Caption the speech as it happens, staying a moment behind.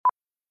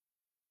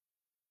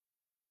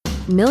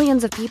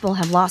Millions of people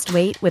have lost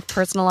weight with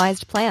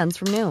personalized plans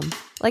from Noom.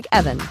 Like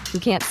Evan, who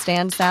can't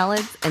stand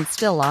salads and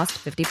still lost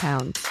 50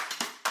 pounds.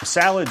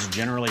 Salads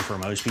generally for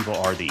most people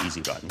are the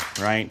easy button,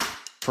 right?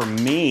 For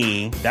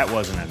me, that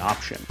wasn't an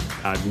option.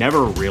 I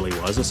never really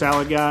was a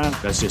salad guy.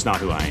 That's just not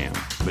who I am.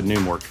 But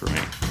Noom worked for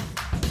me.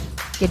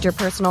 Get your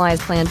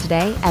personalized plan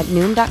today at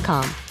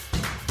Noom.com.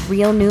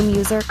 Real Noom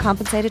user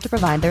compensated to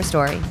provide their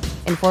story.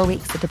 In 4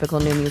 weeks, the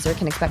typical Noom user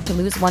can expect to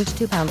lose 1 to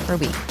 2 pounds per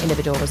week.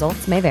 Individual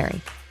results may vary.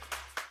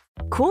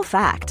 Cool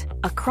fact,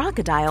 a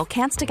crocodile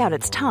can't stick out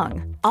its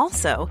tongue.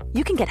 Also,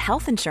 you can get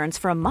health insurance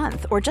for a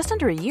month or just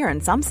under a year in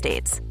some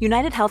states.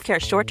 United Healthcare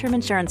short-term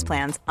insurance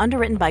plans,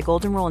 underwritten by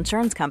Golden Rule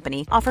Insurance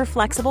Company, offer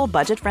flexible,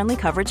 budget-friendly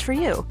coverage for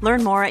you.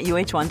 Learn more at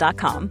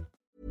uh1.com.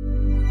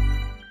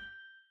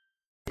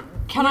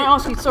 Can I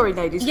ask you, sorry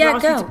ladies, Yeah, can I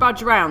ask go. you to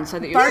budge around so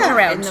that you're Budge not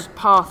around. in the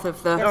path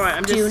of the... All right,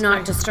 I'm do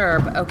not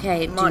disturb.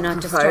 Okay, do not Microphone.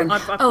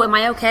 disturb. Oh, am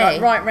I okay?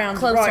 Right round,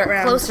 closer, right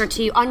round. closer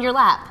to you, on your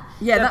lap.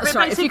 Yeah, that's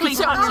right. If you could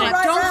sit on my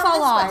lap. Don't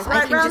fall off.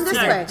 I can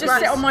just Just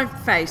sit on my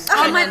face.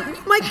 Oh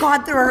my God,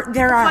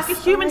 there are. Like a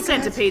human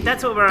centipede.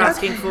 That's what we're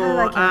asking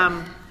for.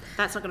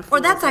 That's not going to.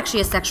 Or that's actually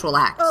a sexual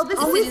act. Oh, this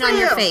is sitting on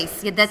your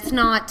face. Yeah, that's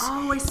not.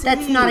 Oh, I see.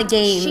 That's not a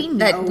game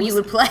that we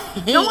would play.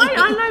 No,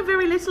 I know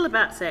very little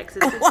about sex.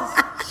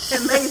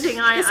 It's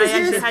amazing. I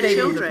actually had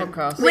children.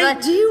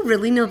 Wait, do you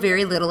really know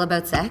very little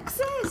about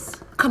sex?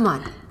 Yes. Come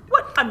on.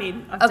 What? I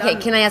mean, I've Okay,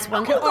 done- can I ask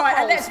one? All right,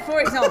 and let's, for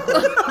example,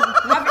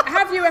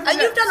 have you ever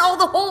You've looked done all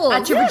the holes.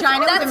 At your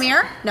vagina with a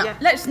mirror? No. Yeah.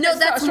 Let's No,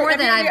 that's more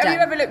than I've Have done. you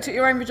ever looked at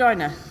your own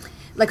vagina?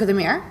 Like with a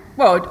mirror?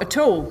 Well, at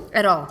all.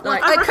 At all.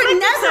 Like, I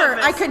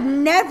could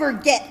never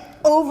get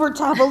over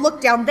to have a look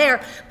down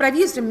there, but I've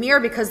used a mirror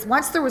because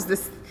once there was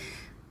this...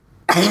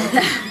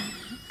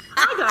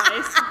 Hi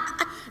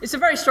guys. it's a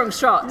very strong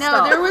start.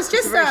 No, there was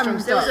just There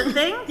was a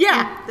thing.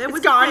 Yeah, There was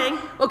it's gone. a thing.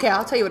 Okay,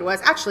 I'll tell you what it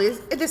was. Actually,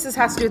 this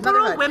has to do with We're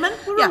all motherhood. women.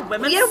 We're all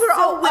women. Yeah, we're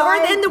all So women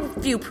I- and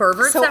the few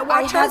perverts So that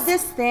I watch had us.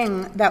 this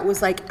thing that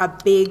was like a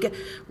big...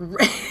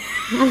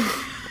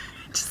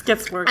 Just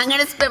gets worse. I'm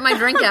gonna spit my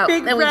drink out.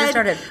 big Then we just red,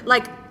 started.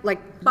 like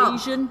bump.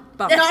 Lesion,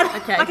 bump. Yeah.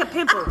 Okay. Like a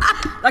pimple.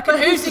 Like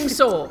an oozing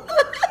sore.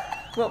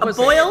 What was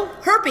Boil.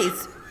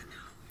 Herpes.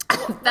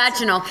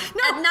 Vaginal.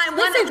 No,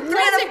 listen, three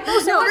out of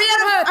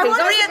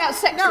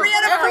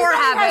four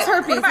have has it.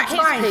 herpes. about It's his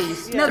fine.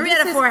 peas? No, Three this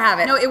out of is- four have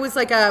it. No, it was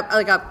like a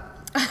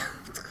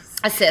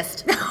A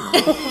cyst.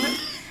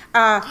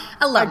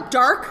 a lump.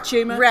 dark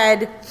Tumor.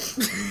 red,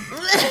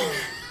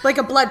 like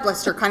a blood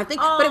blister kind of thing,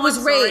 but it was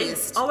I'm sorry.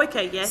 raised. Oh,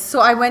 okay, yes.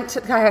 So I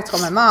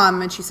told my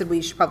mom, and she said, well,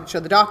 you should probably show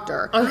the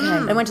doctor.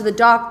 Okay. I went to the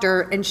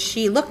doctor, and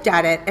she looked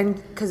at it, and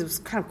because it was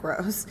kind of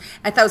gross,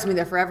 I thought it was going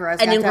to be there forever. I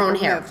was An gonna have to have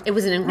ingrown hair. removed. It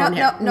was an ingrown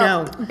hair.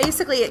 No. No.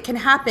 Basically, it can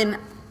happen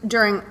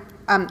during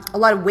a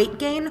lot of weight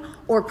gain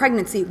or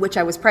pregnancy, which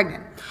I was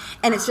pregnant.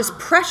 And it's just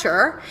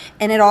pressure,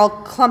 and it all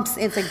clumps,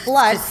 it's like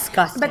blood.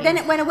 Disgusting. But then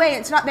it went away,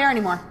 it's not there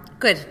anymore.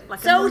 Good. Like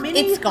a So mini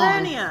it's gone.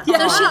 hernia. So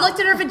Yeah. she Wow. looked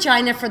at her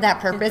vagina for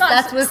that purpose.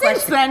 That's what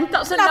Since then,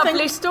 That's a nothing.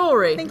 lovely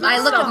story. I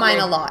look at mine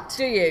a lot.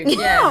 Do you?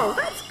 Yeah. Oh,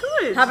 that's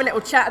good. Have a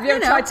little chat. Have you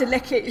ever tried to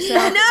lick it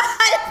yourself? No,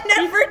 I've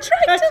never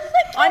tried to lick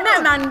I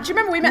know, man. Do you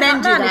remember we met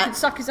Men that do man who that. could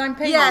suck his own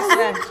penis?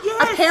 Yes.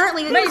 Yes.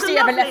 Apparently, Amazed he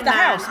ever left the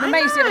house. I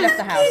Amazed he ever know. left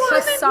the house.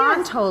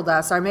 Hassan told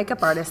us, our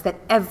makeup artist, that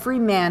every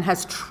man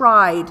has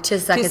tried To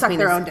suck his their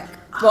penis. own dick.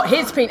 What,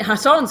 his penis?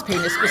 Hassan's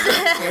penis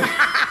specifically.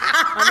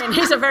 I mean,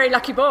 he's a very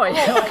lucky boy.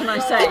 What can I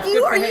say?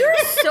 You're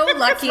so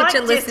lucky Like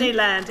to listen.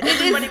 Disneyland.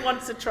 Everybody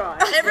wants to try.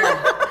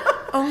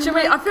 Should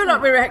we? I feel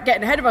like we're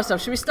getting ahead of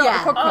ourselves. Should we start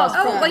the podcast?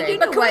 Oh, properly? but you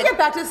know But can we what? get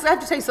back to this? I have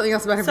to tell you something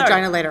else about her Sorry.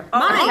 vagina later.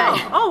 Oh,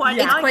 okay. Oh, I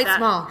It's like quite that.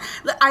 small.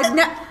 I've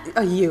never...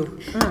 Oh, you.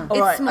 It's small.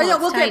 Oh, yeah,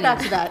 we'll it's get tiny. back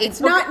to that. It's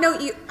not... No,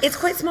 you... It's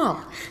quite small.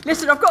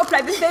 Listen, I've got to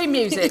play the theme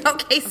music.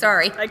 Okay,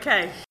 sorry.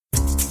 Okay.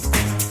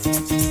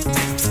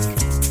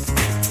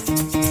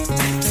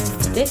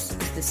 This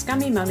is the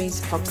Scummy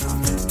Mummies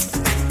podcast.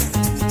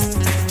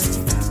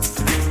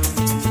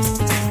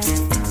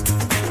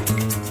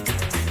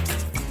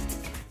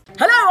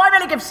 Hello, I'm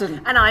Ellie Gibson.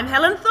 And I'm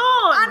Helen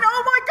Thorne. And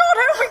oh my God,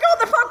 who have we got on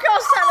the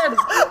podcast, Helen?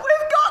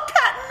 We've got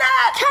Cat and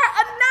Nat. Cat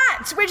and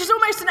Nat, which is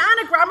almost an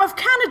anagram of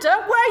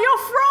Canada, where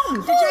you're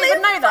from. Did you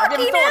even know that? Have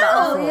you ever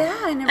thought that? Oh, yeah,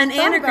 I never An thought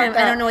anagram, about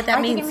that. I don't know what that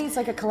I think means. it means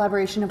like a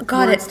collaboration of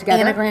Got words it.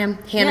 together. Anagram,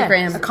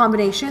 hanagram. Yeah, a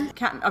combination.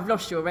 Cat, I've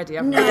lost you already,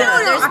 haven't No,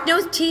 I?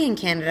 there's no T in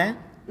Canada.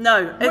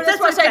 No, Well, that's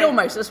why I said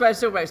almost. That's why I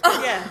said almost.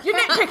 Yeah. You're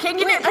nitpicking,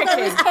 you're I thought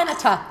it was nitpicking.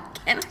 Canada.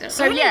 Canada.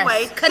 So, Anyway,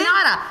 yes.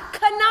 Kanata.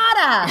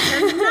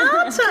 Thank you.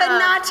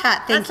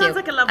 That sounds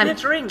like a lovely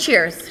drink.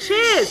 Cheers.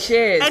 Cheers.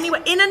 Cheers.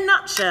 Anyway, in a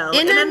nutshell,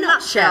 In a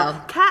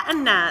nutshell. Cat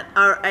and Nat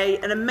are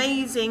an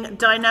amazing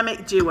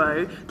dynamic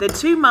duo. They're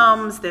two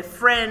mums, they're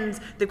friends,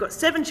 they've got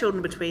 7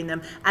 children between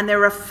them, and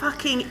they're a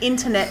fucking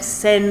internet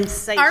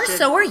sensation.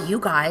 So are you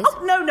guys.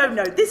 Oh,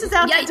 no. This is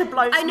out there to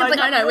blow I know, smoke but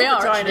up your we are.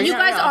 vagina. You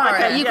guys are.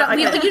 Okay, you, yeah,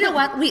 okay. you know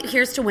what?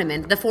 Here's to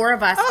women. The 4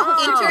 of us.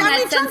 I Internet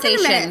mean, jump in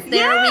a minute. sensations.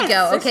 There we Yes,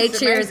 go. this Okay, is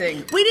cheers.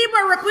 amazing. We need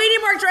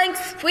more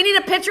drinks. We need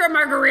need a picture of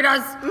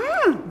margaritas.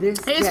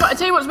 I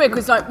tell you what's weird,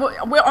 because I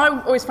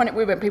always find it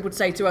weird when people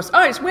say to us,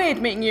 "Oh, it's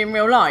weird meeting you in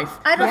real life."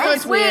 I don't feel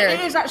it's weird.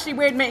 It is actually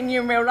weird meeting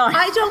you in real life.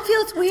 I don't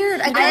feel it's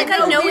weird. I feel like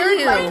I know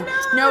you.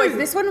 No,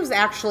 this one was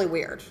actually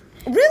weird.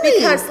 Really?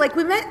 Because, like,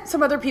 we met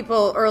some other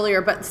people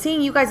earlier, but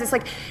seeing you guys, it's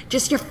like,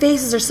 just your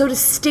faces are so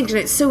distinct, and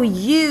it's so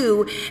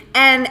you,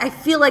 and I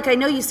feel like I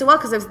know you so well,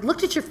 because I've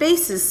looked at your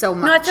faces so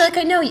much. No, I feel like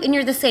I know you, and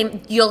you're the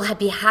same. You'll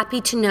be happy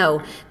to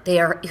know they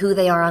are who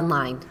they are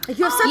online.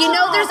 You're such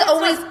there's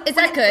always... Is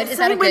that good? Is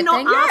that a good thing?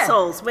 We're not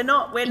assholes. We're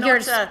not... I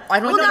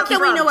don't Not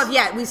that we know know of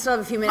yet. We still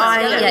have a few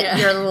minutes. Yet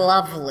you're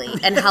lovely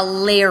and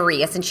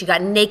hilarious, and she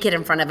got naked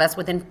in front of us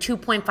within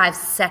 2.5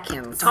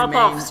 seconds. Top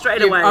off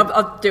straight away.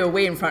 I'll do a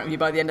wee in front of you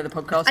by the end of the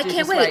podcast. I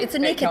can't wait. It's a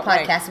naked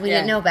podcast. We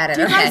didn't know about it.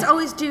 Do you guys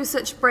always do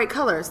such bright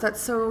colors? That's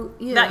so...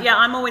 Yeah,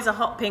 I'm always a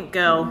hot pink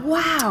girl.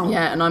 Wow.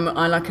 Yeah, and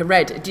I like a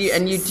red. Do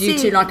you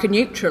two like a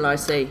neutral, I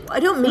see? I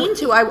don't mean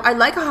to. I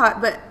like a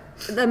hot, but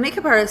the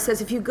makeup artist says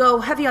if you go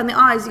heavy on the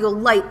eyes, you go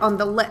light on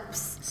the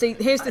lips. See,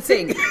 here's the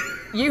thing.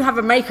 You have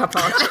a makeup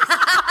artist.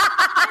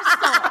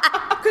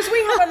 Because we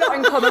have a lot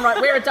in common,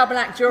 right? We're a double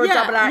act, you're a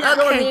double act,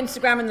 you're on the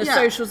Instagram and the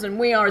socials, and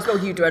we are as well.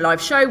 You do a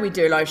live show, we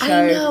do a live show.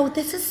 I know,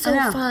 this is so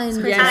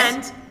fun. Yes.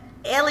 And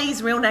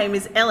Ellie's real name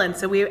is Ellen,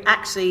 so we're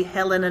actually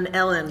Helen and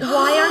Ellen.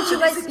 Why aren't you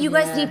guys? You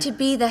guys need to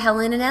be the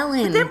Helen and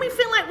Ellen. But then we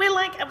feel like we're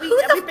like... Who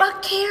the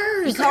fuck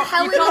cares? You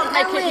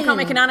can't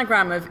make an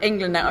anagram of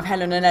England out of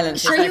Helen and Ellen.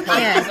 Sure you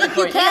can.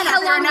 You can.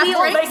 Hell on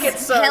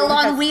wheels. Hell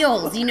on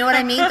wheels. You know what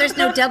I mean? There's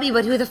no W,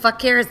 but who the fuck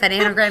cares? That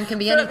anagram can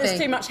be anything. There's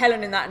too much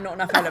Helen in that and not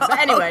enough Helen. But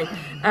anyway,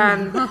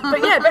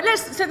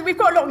 so we've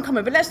got a lot in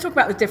common. But let's talk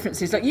about the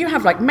differences. Like, you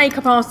have like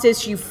makeup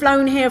artists. You've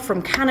flown here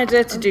from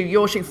Canada to do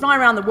your show. You fly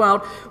around the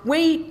world.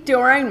 We do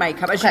our own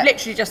makeup, as you've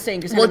literally just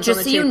seen. Well,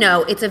 just so you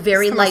know, it's a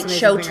very light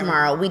show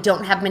tomorrow. We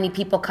don't have many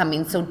people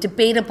coming, so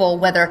debatable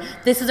whether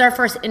this is our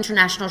first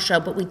international show,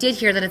 but we did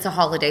hear that it's a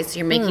holiday, so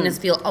you're making us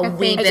feel a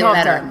wee bit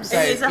better. So,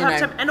 it is a half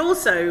time. And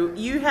also,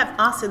 you have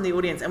us in the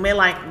audience, and we're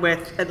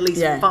at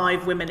least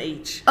 5 women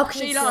each.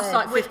 Okay, she lost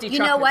like 50 You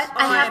know what?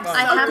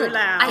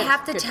 I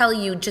have to tell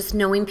you, just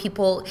knowing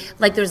people,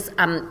 like there's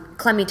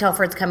Clemmy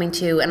Telford's coming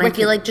too, and I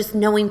feel like just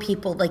knowing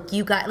people like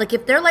you guys, like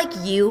if they're like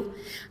you,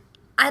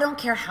 I don't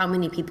care how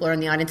many people are in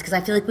the audience, because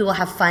I feel like we will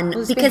have fun.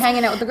 We'll be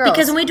hanging out with the girls.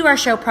 Because when we do our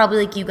show,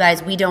 probably like you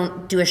guys, we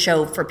don't do a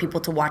show for people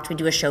to watch. We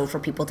do a show for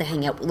people to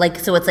hang out. Like,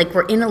 so it's like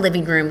we're in a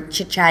living room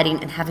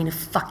chit-chatting and having a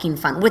fucking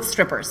fun with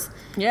strippers.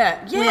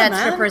 Yeah, we had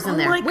strippers in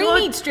there. We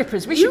need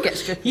strippers. We should get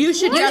strippers. You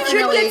should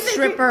definitely get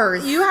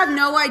strippers. You have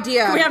no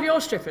idea. Can we have your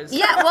strippers?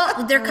 Yeah,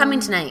 well, they're coming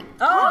tonight.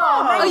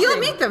 Oh, you'll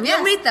meet them.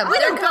 You'll meet them.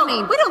 They're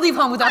coming. We don't leave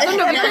home without them.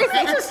 Don't be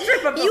crazy. It's a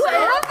stripper. You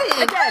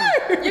haven't.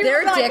 Again,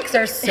 Their dicks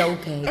are so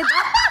big.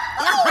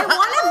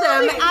 One of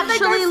them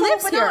actually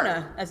lives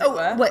here. As it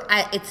were. What?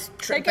 It's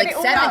like it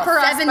all out for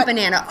us, seven but-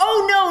 banana.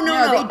 Oh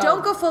no! They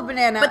don't go full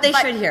banana. But they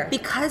should here.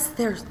 Because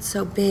they're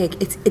so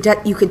big,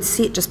 you could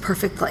see it just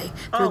perfectly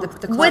through the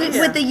clothes.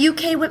 With the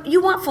UK,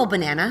 you want full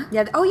banana?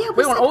 Yeah. Oh yeah.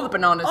 We want all the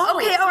bananas. Okay,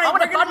 all right. I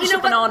want a bunch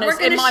of bananas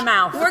in my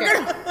mouth.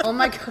 Oh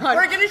my god.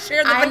 We're gonna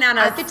share the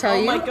bananas. I have to tell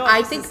you,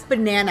 I think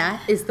banana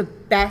is the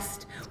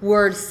best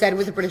word said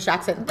with a British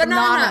accent.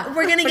 Banana.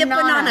 We're gonna get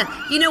banana.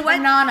 You know what?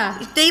 Banana.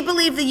 They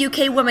believe the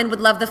UK women would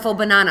love the full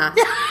banana,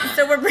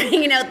 so we're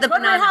bringing out the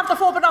Can banana. I have the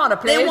full banana,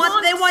 please? They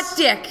want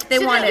dick. They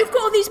want it. You've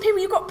got all these people.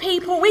 You've got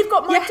people. We've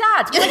got my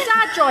dad. My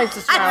dad drives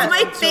us around.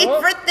 That's my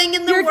favorite thing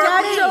in the world. Your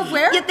dad drove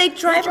where? Yeah, they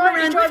drive him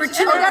around for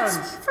 2 hours.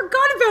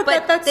 Forgot about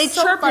that. That's they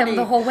so chirp funny. him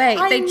the whole way.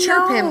 They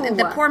chirp him, know.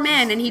 the poor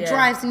man, and he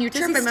drives, and you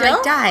chirp him, and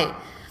I die.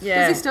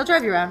 Yeah. Does he still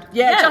drive you around?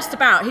 Yeah, just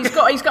about. He's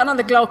got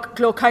another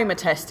glaucoma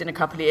test in a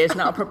couple of years, and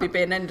that'll probably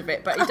be an end of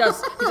it. But he's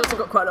also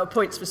got quite a lot of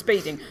points for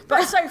speeding.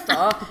 But so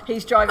far,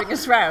 he's driving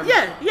us round.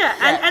 Yeah.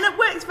 And it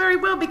works very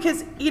well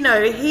because, you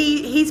know,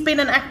 he's been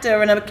an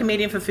actor and a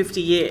comedian for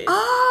 50 years.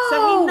 Oh!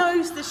 So he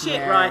knows the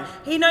shit, right?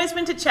 He knows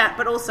when to chat,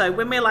 but also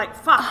when we're like,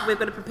 fuck, we've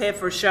got to prepare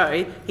for a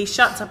show, he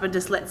shuts up and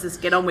just lets us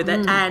get on with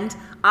it. And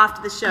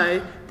after the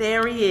show,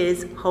 there he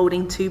is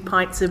holding 2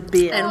 pints of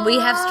beer. And we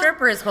have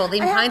strippers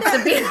holding pints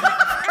of beer.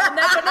 And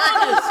they're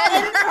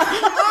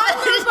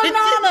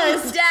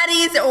bananas.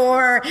 Daddies,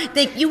 or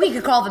we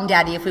could call them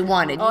daddy if we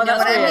wanted. You know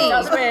what I mean?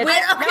 That's weird. Okay.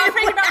 Now I'm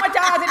thinking about my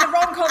dad in the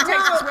wrong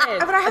context. It's weird.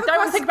 But I don't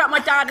want to think about my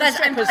dad and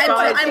strippers.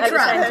 I'm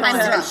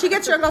drunk. She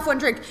gets drunk off one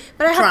drink.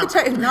 But I have to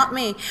tell you, not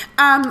me.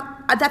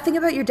 That thing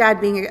about your dad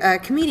being a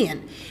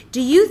comedian,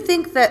 do you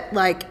think that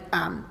like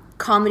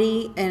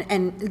comedy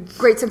and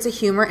great sense of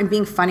humor and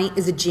being funny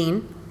is a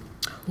gene?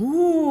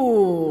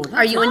 Ooh.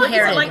 Are you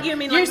inherited? Like you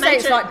mean you like say nature?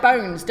 it's like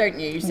bones, don't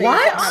you? You say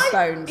What? you have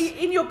bones.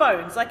 In your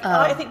bones. Like,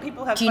 I think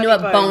people have Do you know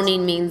what bones.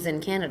 boning means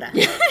in Canada?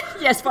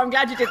 Yes, but I'm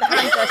glad you did the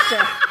hand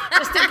gesture.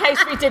 Just in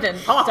case we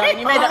didn't. Don't.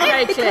 You made that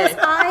very clear.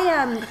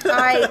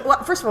 Because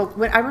well, first of all,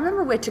 I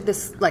remember we took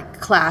this like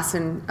class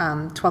in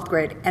 12th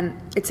grade,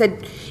 and it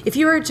said if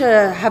you were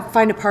to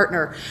find a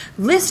partner,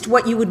 list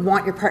what you would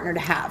want your partner to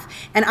have.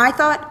 And I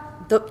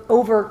thought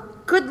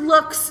good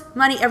looks,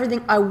 money,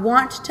 everything. I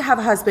want to have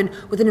a husband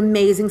with an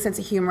amazing sense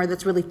of humor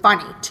that's really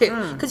funny too.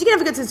 Because you can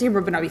have a good sense of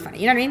humor but not be funny.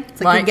 You know what I mean?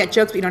 It's like you can get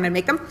jokes but you don't know how to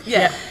make them.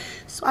 Yeah.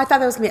 So I thought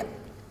that was going to be it.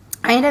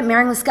 I ended up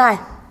marrying this guy.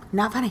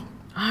 Not funny.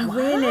 Oh,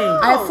 really?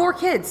 I have 4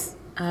 kids.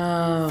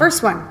 Oh.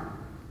 First one.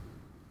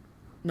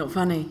 Not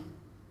funny.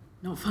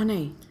 Not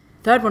funny.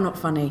 Third one, not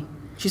funny.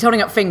 She's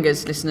holding up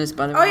fingers, listeners,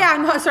 by the way. Oh yeah,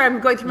 no, sorry, I'm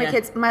going through my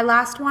kids. My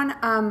last one,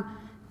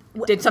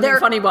 did something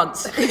funny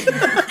once.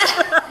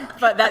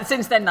 But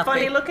since then, nothing.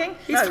 Funny looking?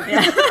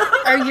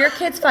 Are your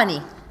kids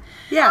funny?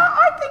 Yeah.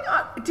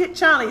 I think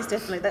Charlie's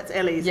definitely, that's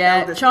Ellie's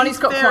eldest. Charlie's He's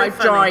got very quite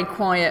a dry, funny.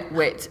 quiet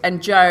wit,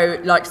 and Joe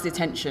likes the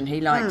attention.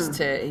 He likes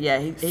to,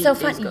 he's So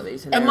funny. got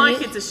these. And my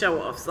kids are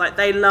show-offs. Like,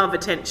 they love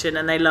attention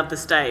and they love the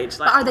stage.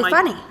 Like, But are they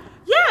funny?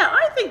 Yeah,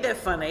 I think they're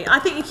funny. I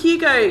think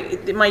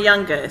Hugo, my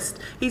youngest,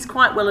 he's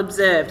quite well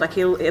observed. Like,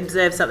 he'll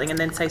observe something and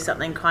then say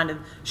something kind of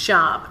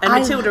sharp. And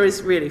Matilda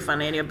is really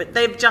funny anyway, but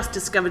they've just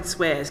discovered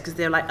swears because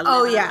they're like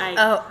 11 and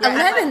 8. Oh,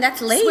 11, that's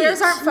late.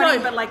 Swears aren't funny.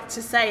 No, but like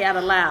to say out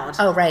aloud.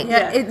 Oh, right.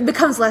 Yeah, it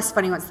becomes less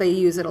funny once they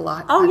use it a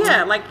lot. Oh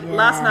yeah, like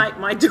last night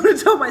my daughter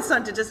told my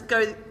son to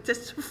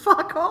just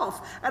fuck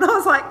off. And I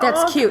was like,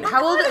 That's cute.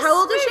 How old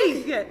is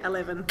she? Yeah,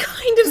 11.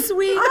 Kind of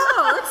sweet.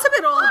 Oh, that's a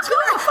bit old.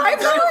 2.5.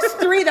 If I was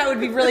 3, that would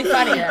be really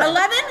funny.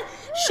 11?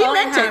 She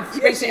meant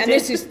it. Recently, and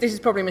this is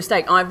probably a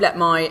mistake. I've let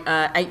my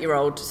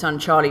 8-year-old son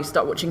Charlie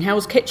start watching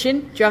Hell's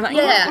Kitchen. Do you have that?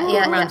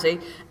 Yeah. Ramsay.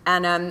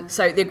 And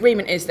so the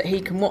agreement is that he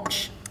can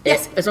watch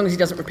Yes. as long as he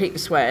doesn't repeat the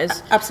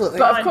swears. Absolutely.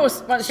 But of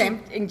course, once he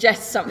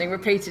ingests something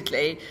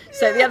repeatedly.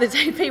 So the other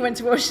day, P went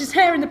to wash his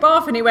hair in the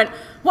bath and he went,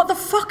 "What the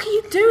fuck are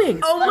you doing?"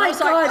 Oh my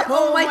God.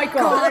 Oh my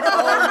God.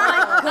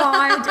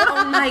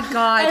 Oh my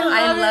God.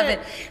 I love it.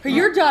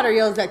 Your daughter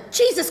yells at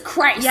Jesus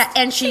Christ. Yeah,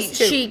 and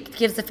she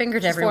gives the finger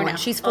to everyone.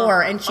 She's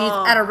 4, and she's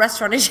at a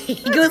restaurant, and she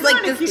goes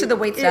like this to the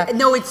waitstaff.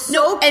 No, it's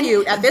so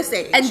cute at this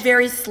age. And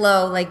very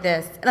slow like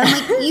this. And I'm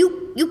like,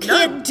 you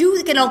can't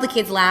get all the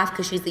kids laugh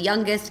because she's the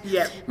youngest.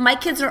 Yeah. My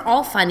kids are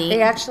all funny.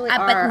 They actually are.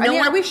 But no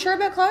one, are we sure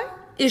about Chloe?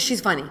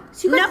 she's funny.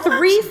 So you got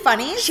 3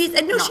 funnies? She's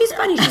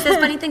funny. She says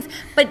funny things.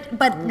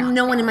 But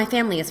no one in my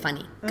family is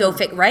funny. Go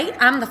fig, right?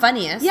 I'm the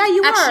funniest. Yeah,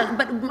 you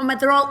actually, are. But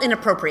they're all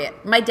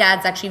inappropriate. My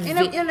dad's actually they're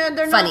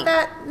funny. not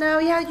that. No,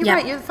 you're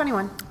right. You're the funny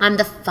one. I'm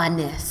the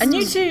funnest. And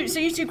you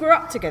two grew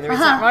up together, is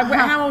that right?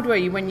 How old were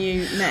you when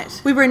you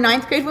met? We were in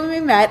 9th grade when we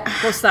met.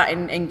 What's that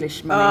in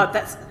English, Mummy?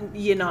 That's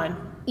year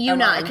 9. You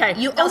nine. Okay.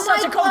 You, That's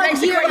such a complex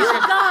you equation.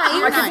 guys.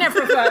 I could never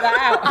figure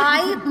that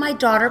out. My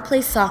daughter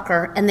plays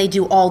soccer and they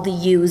do all the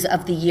U's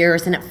of the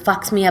years and it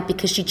fucks me up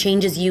because she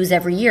changes U's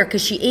every year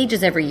because she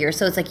ages every year.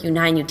 So it's like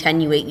U9,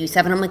 U10, U8,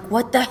 U7. I'm like,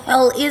 what the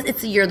hell is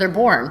it's the year they're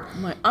born?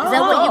 Is that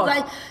what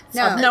you guys?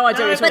 No. I've no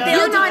idea. But they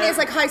all U9 is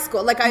like high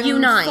school. Like I'm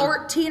U9.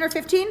 14 or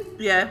 15.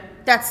 Yeah.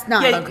 That's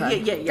not Yeah, okay.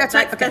 yeah. That's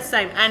right. That's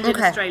same. And in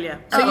Okay. Australia.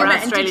 So you Or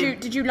met, and Australian.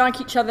 did you like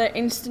each other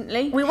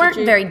instantly? We weren't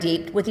very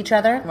deep with each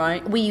other.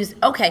 Right. We used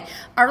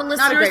Our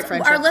listeners,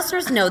 friendship. our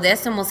listeners know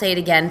this, and we'll say it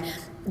again.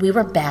 We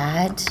were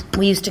bad.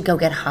 We used to go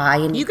get high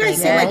and You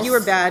guys seem like you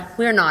were bad.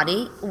 We were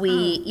naughty.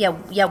 We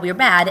we were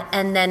bad,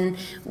 and then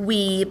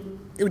we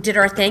did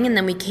our thing, and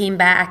then we came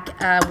back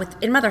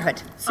in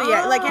motherhood. So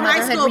yeah, like in high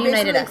Motherhood school,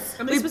 reunited basically, us.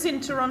 And this was in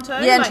Toronto?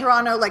 Yeah, in Like-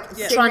 Toronto, like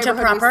same Toronto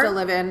neighborhood proper. we still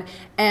live in,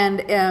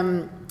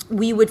 and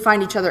we would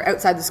find each other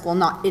outside the school,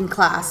 not in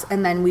class,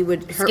 and then we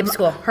would Skip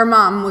school. Her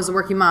mom was a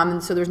working mom,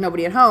 and so there was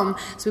nobody at home,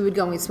 so we would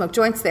go and we'd smoke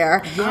joints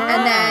there,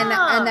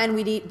 and then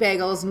we'd eat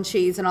bagels and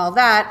cheese and all of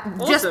that.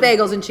 Just Awesome.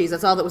 bagels and cheese.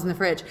 That's all that was in the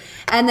fridge.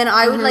 And then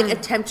I would like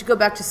attempt to go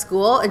back to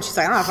school, and she's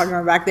like, I don't know if I'm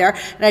going back there.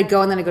 And I'd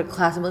go, and then I'd go to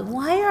class, and be like,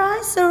 why are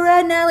eyes so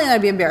red, Natalie? And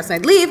I'd be embarrassed, and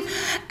I'd leave.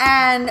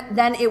 And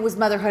then it was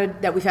motherhood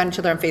that we found each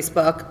other on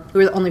Facebook. We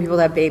were the only people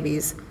that had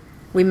babies.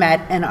 We met,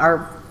 and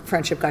our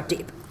friendship got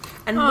deep.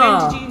 And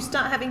when did you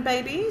start having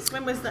babies?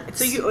 When was that?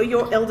 So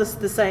your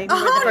eldest the same? You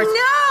were the first-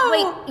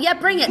 Wait, yeah,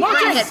 bring it. More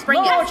Bring drinks, it.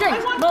 Bring more it.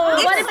 drinks, What more.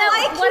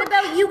 what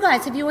about you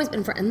guys? Have you always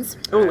been friends?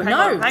 Oh,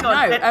 No, hang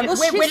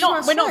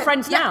on. we're not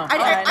friends now.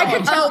 I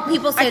could tell.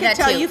 People say I that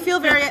could tell. too. You feel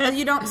very.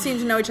 You don't seem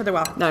to know each other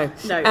well. No.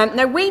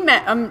 No. We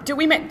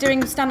met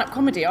doing stand-up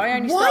comedy. I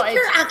only What? started.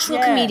 You're actual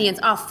Yeah. comedians?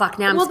 Oh fuck!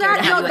 Now I'm Well, scared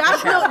to have you at the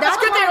show. That's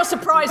good that you're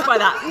surprised by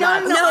that. No,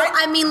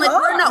 I mean like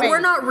we're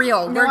not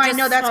real. No, We're I just,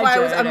 know. That's why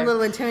I'm a joking.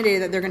 little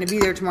intimidated that they're going to be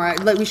there tomorrow.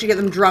 Like we should get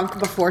them drunk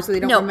before so they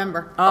don't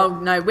remember. Oh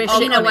no, we're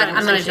You know what? shit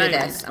I'm gonna on do it.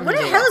 this. What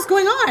the hell is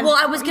going on? Well,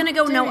 I was gonna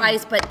go no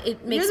ice, but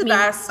it makes You're the me.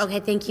 best. Okay,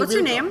 thank you. What's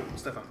your name?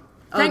 Stefan.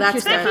 Thank that's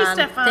you, Thank you, Stefan.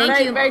 Stefan. Thank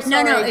Very, you. very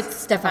No, sorry. it's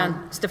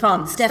Stefan.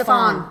 Stefan.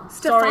 Stefan.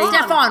 Sorry.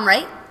 Stefan,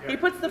 right? He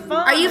puts the phone.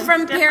 Are you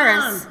from Stefan.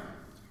 Paris?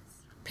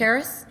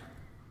 Paris?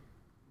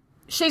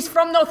 She's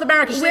from North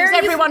America. She Where thinks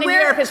are you- everyone in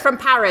where- Europe is from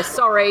Paris.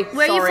 Sorry.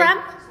 Where are you Sorry. from?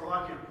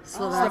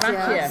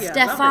 Slovakia.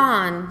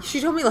 Stefan. She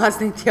told me last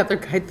night the other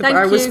guy at the Thank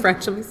bar was you.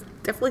 French. I was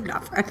definitely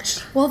not French.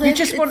 Well, You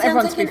just want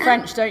everyone to be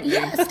French, don't you?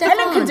 Yeah, Helen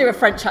Stefan. can do a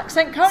French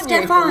accent, can't you?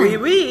 Stefan. Oui,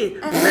 oui.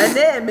 My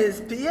name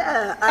is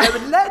Pierre. I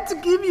would like to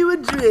give you a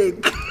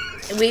drink.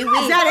 Oui, oui.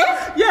 Is that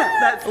it? Yeah,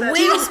 that's it.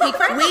 Oui, speak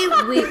French.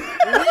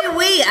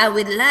 Oui, I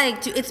would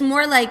like to. It's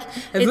more like.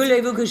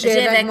 Voulez-vous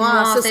coucher avec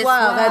moi ce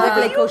soir avec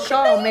les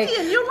cochons, mais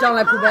dans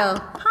la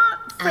poubelle?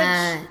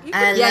 French.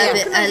 I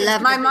love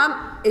it. My mom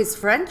is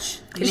French,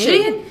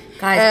 Canadian.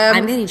 Guys,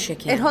 I'm getting shit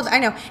canned. I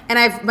know.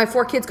 And my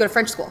 4 kids go to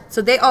French school,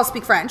 so they all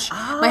speak French.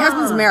 My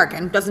husband's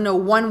American, doesn't know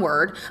one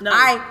word. No.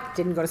 I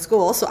didn't go to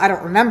school, so I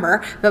don't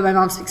remember, but my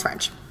mom speaks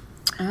French.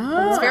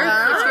 It's very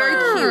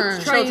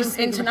cute. Trains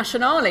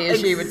internationally,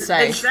 as you would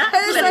say. Exactly.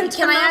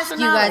 Can I ask you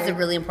guys a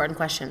really important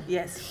question?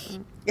 Yes.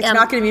 It's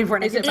not going to be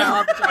important. Is it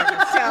about our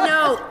vaginas?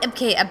 No,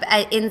 okay.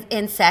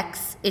 In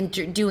sex, in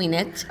doing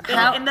it.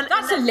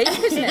 That's a leap,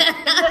 isn't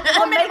it?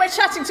 1 minute we're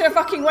chatting to a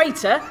fucking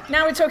waiter.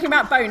 Now we're talking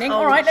about boning.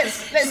 All right,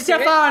 let's do it.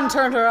 Stefan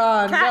turned her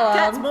on.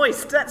 Cat's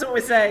moist. That's what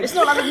we're saying. It's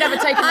not like we've never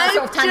taken that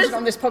sort of tangent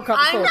on this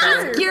podcast before.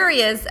 I'm just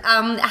curious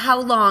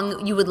how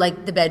long you would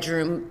like the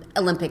bedroom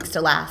Olympics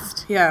to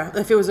last. Yeah,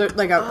 if it was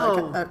like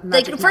a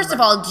magic First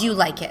number. of all, do you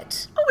like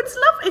it? Oh, it's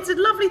lovely. It's a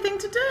lovely thing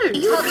to do.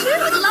 You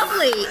do?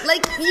 Lovely.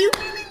 Like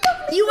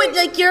you would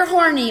like you're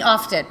horny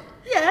often.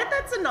 Yeah,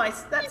 that's a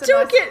nice. That's You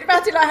talk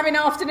about it like having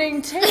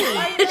afternoon tea.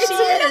 It's a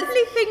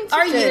lovely thing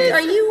to do.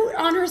 Are you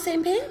on her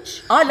same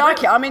page? I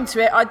like it. I'm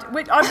into it. I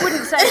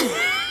wouldn't say,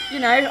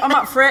 I'm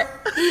up for it.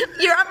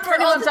 You're up for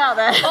it. Anyone's out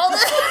there. All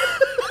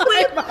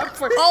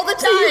the time.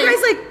 So you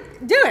guys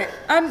do it.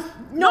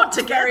 Not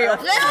together. very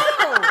often.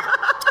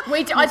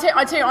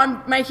 I tell you,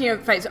 I'm making a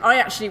face.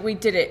 We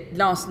did it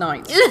last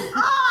night. So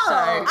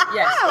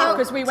yes,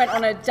 because we went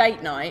on a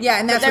date night. Yeah,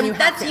 and that's when you have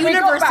That's to.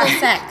 universal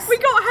sex. We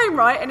got home,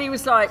 right, and he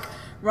was like,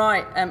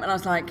 right, and I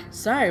was like,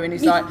 so, and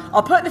he's like,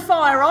 I'll put the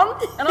fire on,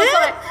 and I was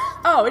like,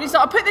 oh, and he's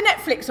like, I'll put the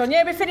Netflix on,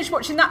 yeah, we finished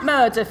watching that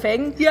murder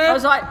thing. Yeah. I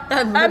was like,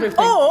 murder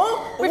thing.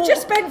 we've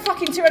just spent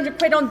fucking 200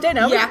 quid on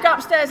dinner, we could go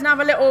upstairs and have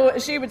a little,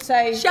 as you would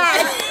say,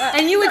 Shag.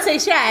 And you would say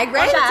shag,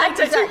 right? Shag,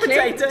 Potato, exactly.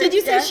 potato. Did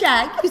you say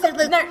shag? You said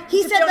No,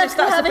 he to said be let's honest,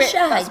 go have a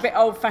shag. That's a bit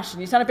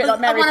old-fashioned. You sound a bit like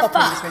Mary I wanna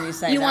Poppins fuck. when you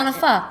say you that. want to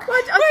fuck?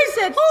 I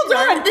said, Hold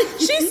on.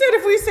 She said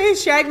if we say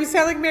shag, we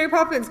sound like Mary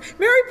Poppins.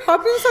 Mary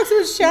Poppins talks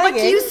about shagging. What do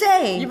you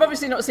say? You've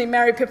obviously not seen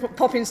Mary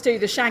Poppins 2,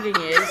 The Shagging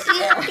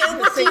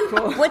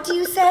Years. What do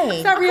you say?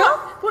 Is that real?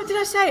 What did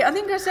I say? I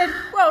think I said,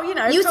 well, You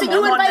come said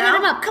you on. invited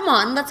him up. Come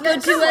on, let's go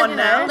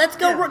to let's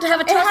go to have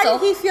a And how tussle.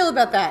 did he feel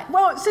about that?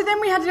 Well, so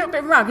then we had a little bit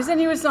of a row because then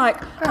he was like,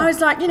 I was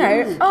like,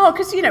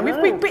 because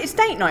but it's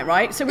date night,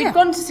 right? So we'd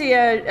gone to see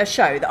a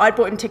show that I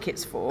bought him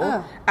tickets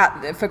for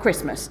for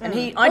Christmas, and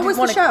What was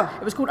the show?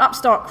 It was called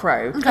Upstart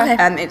Crow,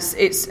 and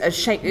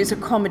it's a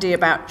comedy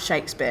about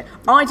Shakespeare.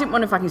 I didn't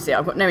want to fucking see it.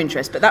 I've got no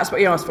interest, but that's what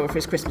he asked for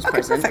his Christmas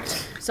present.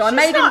 Perfect. So I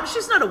made him.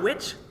 She's not a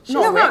witch. She's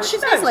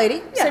a nice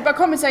lady. So by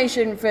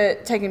compensation for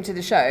taking him to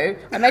the show,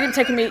 I made him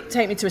take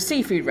me to a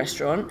seafood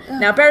restaurant.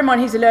 Now, bear in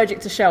mind, he's allergic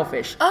to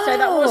shellfish, so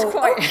that was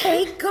quite.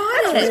 Okay,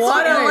 got it.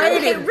 What a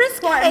lady.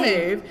 Quite a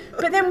move.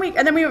 But then we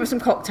went with some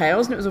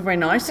cocktails, and it was all very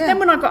nice. And then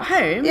when I got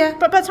home,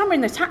 but by the time we're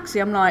in the taxi,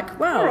 I'm like,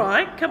 well, All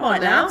right, come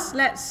on now.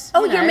 Let's.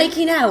 Oh, you're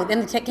making out in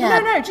the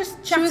cab. No,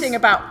 just chatting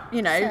about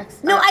No,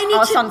 I need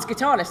our to- son's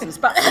guitar lessons.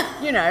 But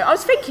I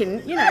was thinking,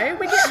 we get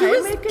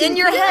home, we can In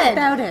your head,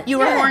 about it. you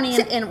were horny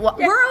and what?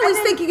 We're always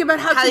thinking about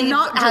how to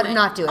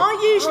not do it.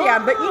 I usually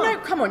am,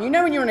 but come on,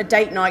 when you're on a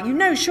date night,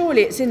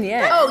 surely it's in the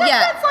air. Oh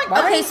yeah. That's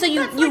like Okay, so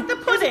you the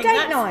pudding.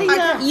 date That's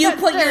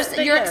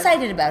night. you're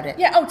excited about it.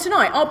 Yeah. Oh,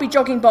 tonight I'll be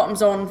jogging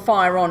bottoms on,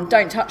 fire on.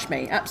 Don't touch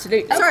me.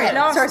 Absolutely. Sorry.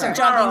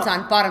 Jogging's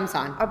on, bottoms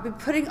on. I'll be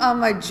putting on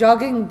my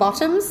jogging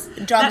bottoms.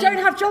 I don't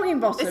have jogging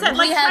bottoms. Is that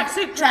like We have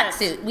tracksuit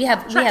tracksuit. We have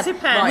Tracksuit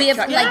pants. we have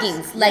Right,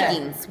 leggings.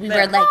 Leggings. We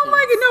wear leggings. Oh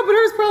my god, no, but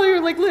hers probably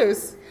like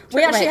loose.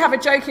 We actually Right. have a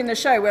joke in the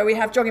show where we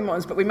have jogging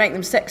bottoms, but we make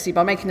them sexy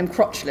by making them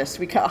crotchless.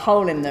 We cut a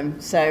hole in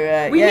them.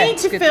 So We need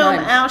to good film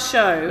times. our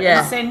show Yeah.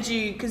 and send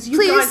you because you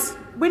Please. guys.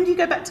 When do you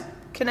go back to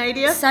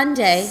Canada?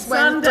 Sunday.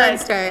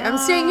 Wednesday. I'm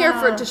staying here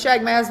to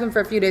shag my husband for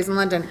a few days in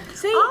London.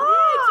 See,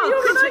 Oh,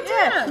 you're good into it,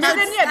 idea. yeah. No, So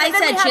then, but I then we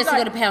said had, she has to go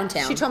like- to Pound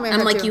Town. She told me I I'm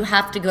had like, to. you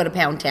have to go to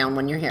Pound Town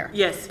when you're here.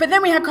 Yes. But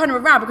then we had kind of a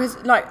row because,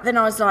 then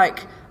I was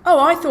like, oh,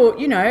 I thought,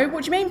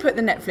 what do you mean put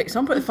the Netflix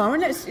on, put the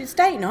phone on, it's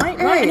date night, right?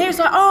 Right. And he was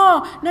like,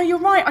 oh, no, you're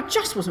right, I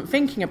just wasn't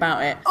thinking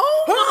about it.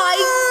 Oh my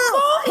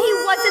God! He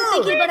wasn't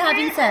thinking about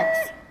having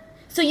sex.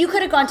 So you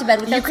could have gone to bed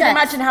without You can sex.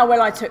 imagine how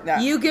well I took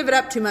that. You give it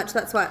up too much,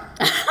 that's what.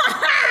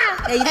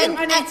 Yeah, you And,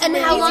 did. and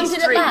how long did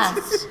it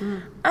last?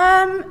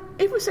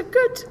 It was a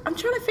good, I'm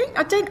trying to think,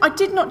 I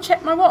did not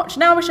check my watch.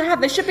 Now I wish I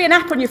had. There should be an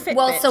app on your Fitbit.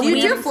 Well, so Do you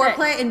we do have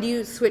foreplay and do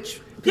you switch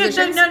Yeah,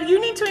 positions? no, you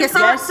need to Kiss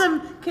impart us?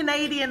 some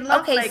Canadian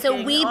love Okay, so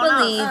making we on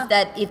us. believe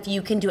that if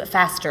you can do it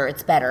faster,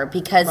 it's better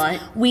because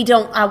Right. we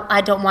don't.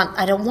 I don't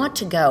want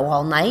to go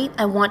all night.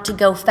 I want to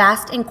go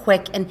fast and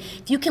quick. And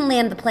if you can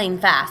land the plane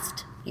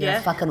fast, you're Yeah.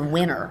 a fucking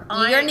winner.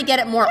 I- You're going to get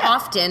it more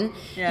often.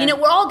 Yeah.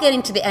 We're all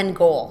getting to the end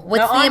goal.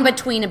 What's No, the I'm- in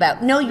between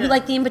about? No, you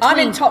like the in between. I'm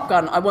in Top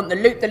Gun. I want the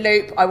loop.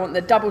 I want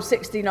the double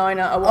 69er.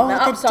 I want Oh, the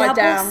the upside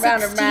down, double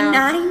round and round.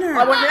 69er.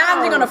 I want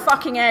landing on a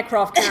fucking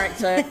aircraft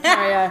character.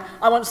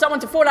 I want someone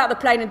to fall out of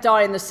the plane and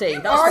die in the sea.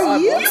 That's what I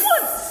you? want. You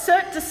want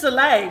Cirque du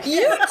Soleil.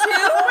 You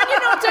too? When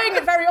you're not doing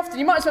it very often.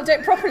 You might as well do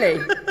it properly.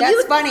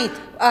 That's funny.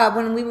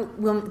 When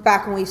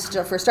we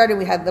first started,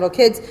 we had little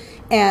kids,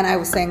 and I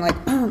was saying like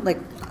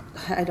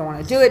I don't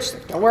want to do it. She's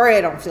like, don't worry,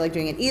 I don't feel like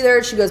doing it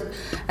either. She goes,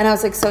 and I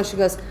was like, so she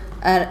goes,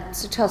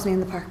 so tells me in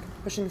the park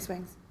pushing the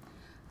swings.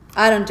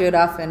 I don't do it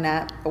often,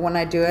 Nat, but when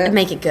I do it,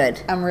 make it good.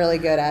 I'm really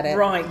good at it.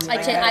 Right.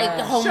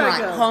 I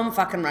home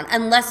fucking run.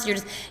 Unless you're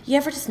you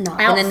ever just not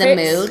been in the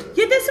mood.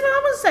 Yeah, that's what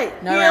I was say.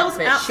 No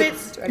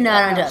outfits.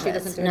 No, she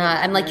doesn't do it. No,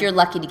 I'm like, you're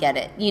lucky to get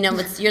it. You know,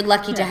 you're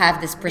lucky to have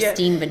this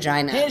pristine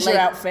vagina. Here's like,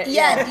 your outfit.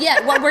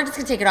 Yeah. Well, we're just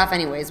gonna take it off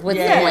anyways. What's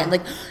the point?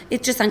 Like,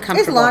 it's just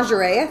uncomfortable. It's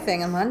lingerie, a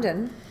thing in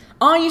London.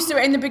 I used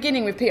to, in the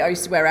beginning with Pete, I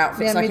used to wear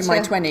outfits in my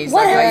 20s.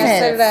 What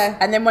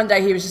and then one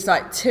day he was just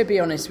like, to be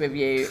honest with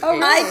you.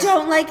 I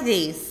don't like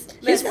these.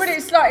 It's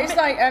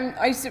like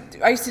I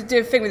used to do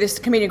a thing with this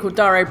comedian called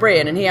Dara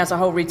O'Brien, and he has a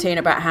whole routine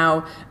about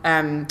how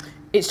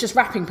it's just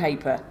wrapping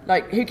paper.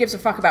 Like, who gives a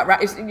fuck about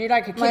wrap? You're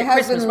like a kid at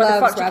Christmas. What the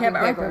fuck do you care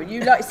about wrapping paper?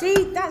 You like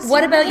that's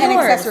what about yours? And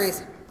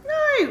accessories.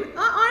 No,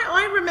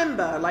 I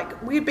remember,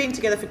 like, we've been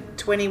together for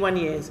 21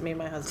 years, me and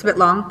my husband. It's a bit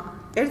long.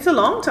 It's a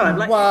long time.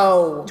 Like,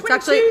 whoa.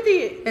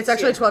 It's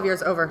actually 12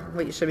 years over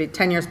what you should be.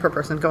 10 years per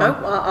person. Go on.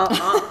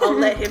 I'll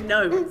let him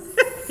know.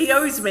 He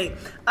owes me.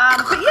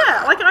 But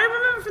yeah, like, I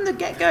remember from the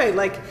get-go,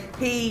 like,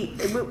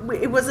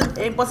 it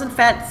wasn't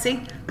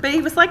fancy, but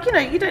he was like, you know,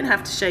 you don't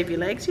have to shave your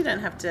legs. You don't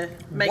have to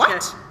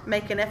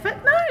make an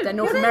effort. No. They're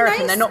North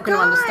American. They're not going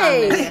to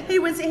understand me. He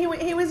was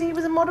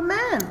a modern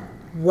man.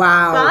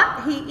 Wow.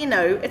 But he, you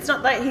know, it's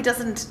not like he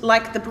doesn't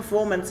like the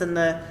performance and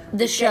the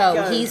show.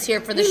 get-go. He's here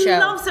for the He show.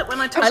 loves it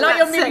when I talk I like about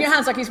you're moving your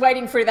hands like he's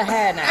wading through the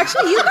hair now.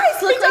 Actually, you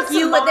guys look like doesn't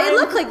they mind.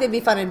 look like they'd be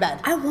fun in bed.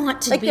 I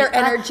want to Like be. they're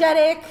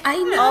energetic. I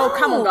know. Oh,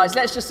 come on, guys.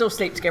 Let's just all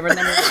sleep together and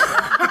then we'll...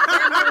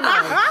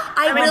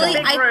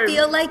 I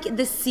feel like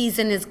the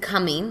season is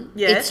coming.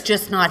 Yes. It's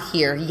just not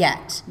here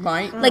yet.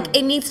 Right. Like,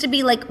 it needs to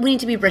be like, we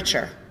need to be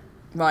richer.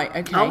 Right,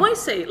 okay. Oh, I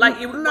see. Like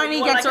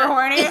Money what, gets like her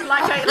horny.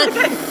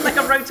 Like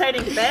a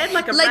rotating bed,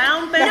 like a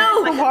round bed.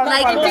 No,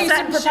 like a like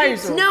decent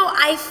proposal. No,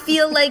 I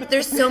feel like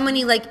there's so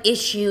many like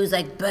issues,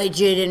 like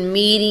budget and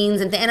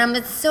meetings and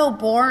it's so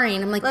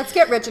boring. I'm like, Let's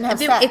get rich and have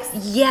sex.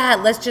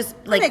 Let's just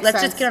makes let's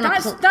sense. just get on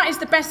That is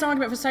the best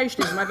argument for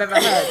socialism I've ever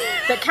heard.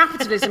 That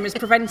capitalism is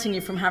preventing you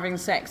from having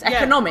sex.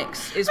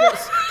 Economics is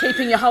what's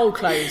keeping your hole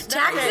closed.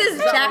 Taxes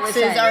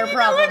are a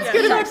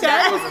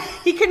problem.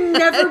 He can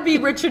never be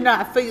rich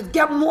enough.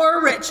 Get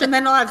more rich and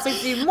then he'll have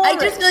sex even more I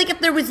just feel like if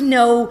there was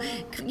no,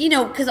 you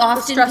know, because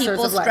often stressors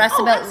people of life. stress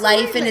about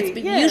life and it's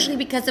absolutely, usually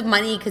because of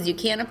money because you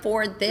can't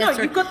afford this. No,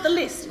 you've got the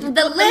list.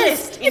 the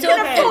list. You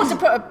can afford to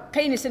put a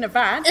penis in a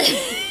van.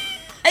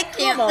 I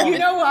can't. You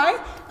know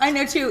why? I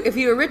know too. If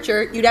you were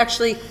richer, you'd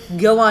actually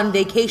go on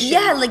vacation.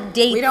 Yeah, like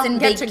dates We don't and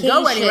get vacation. to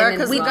go anywhere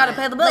because and we've got to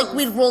pay the bills. Like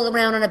we'd roll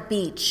around on a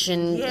beach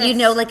and Yes. you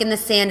know, like in the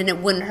sand, and it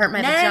wouldn't hurt my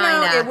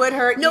vagina. No, it would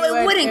hurt. No, you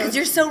it wouldn't It because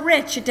you're so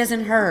rich. It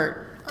doesn't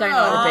hurt. Don't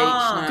like the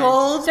beach, no.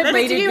 Gold So, but do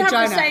plated you have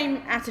vagina. the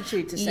same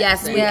attitude to sex?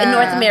 Yes, then? in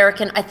North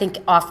American, I think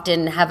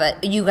often have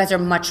you guys are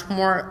much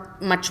more.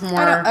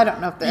 I don't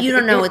know if that. You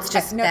don't know. It's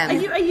just no, them. I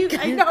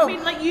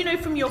mean, like, you know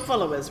from your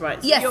followers, right?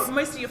 So Yes.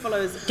 most of your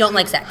followers don't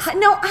like sex.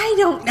 No, I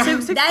don't.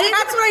 That's what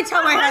I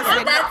tell my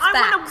husband.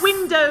 I want a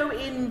window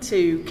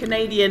into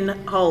Canadian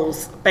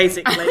holes,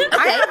 basically.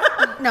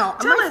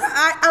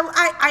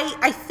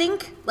 I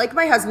think, like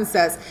my husband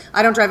says,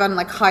 I don't drive on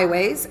like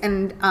highways,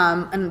 and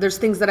there's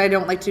things that I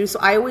don't like to do. So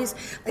I always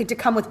like to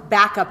come with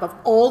backup of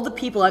all the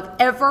people I've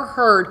ever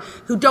heard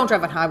who don't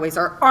drive on highways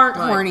or aren't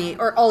horny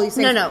or all these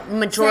things. No,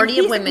 majority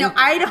of women. No,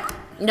 I don't.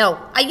 No,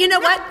 you know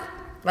what?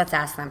 Let's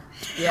ask them.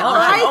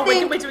 Yeah.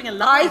 We're doing a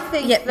I live.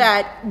 think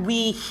that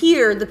we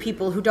hear the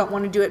people who don't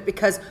want to do it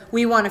because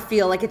we want to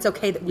feel like it's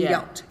okay that we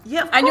don't.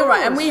 Yeah, and you're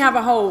right. And we have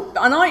a whole.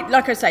 And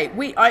like I say,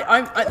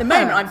 I'm at the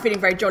moment I'm feeling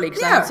very jolly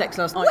because I had sex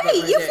last night.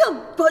 Wait, you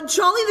feel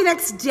jolly the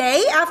next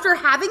day after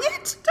having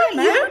it? Don't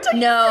you?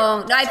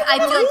 No, I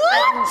feel like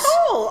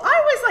Cool.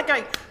 I was like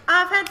going,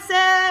 I've had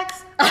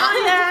sex.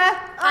 Oh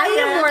yeah. I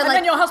am more and like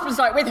then your husband's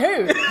like, with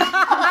who?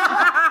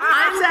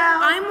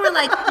 I'm more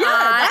like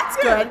that's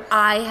good.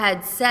 I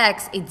had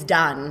sex. It's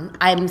done.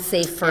 I'm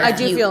safe for. I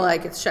do feel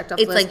like it's checked off.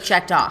 it's list. like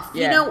checked off.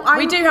 Yeah. You know,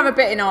 we do have a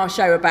bit in our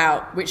show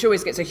about, which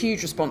always gets a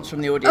huge response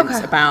from the audience,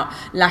 about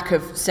lack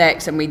of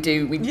sex, and we jokes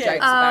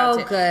about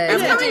it. Good.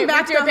 And It's we do coming a bit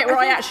back, where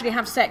I think. actually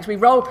have sex. We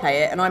role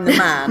play it, and I'm the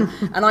man,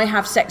 and I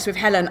have sex with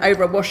Helen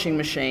over a washing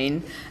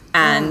machine.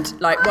 And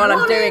like while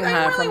I'm doing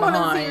her really from wanna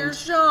see behind, your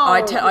show.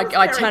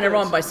 I turn her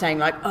on by saying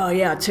like, oh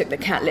yeah, I took the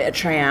cat litter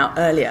tray out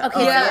earlier.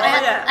 Okay.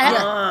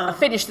 I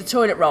finished the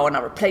toilet roll and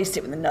I replaced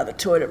it with another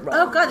toilet roll.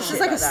 Oh god, it's just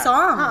like a that.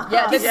 song.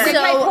 Yeah, they play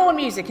So- porn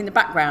music in the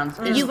background.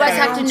 You guys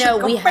have to know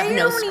we have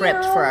no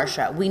script for our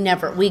show. We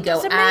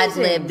go ad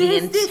lib the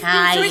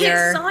entire This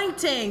is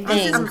exciting.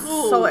 This is thing.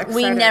 cool. So excited.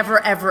 We never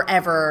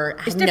ever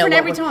It's know different what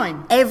every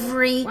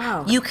we're- time.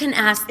 Wow. You can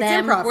ask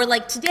them. improv. We're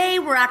like, today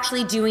we're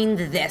actually doing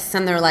this,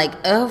 and they're like,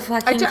 oh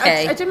fucking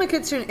I took my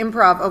kids to an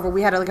improv over.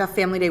 We had like a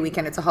family day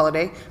weekend. It's a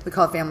holiday. We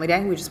call it family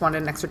day. We just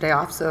wanted an extra day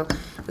off, so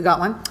we got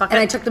one. Okay. And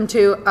I took them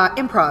to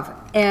improv,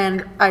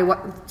 and I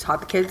taught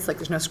the kids like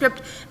there's no script.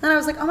 And then I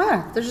was like, oh my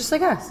god, they're just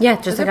like us.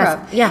 Yeah, just like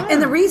improv. us. Yeah.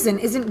 And the reason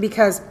isn't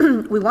because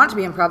we want to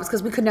be improv. It's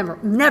because we could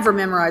never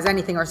memorize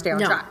anything or stay on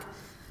track.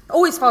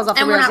 Always falls off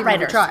the rails even when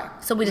we try.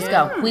 So we just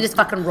go. We just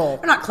fucking roll.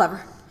 We're not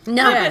clever.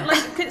 No.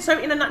 So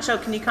in a nutshell,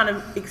 can you kind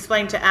of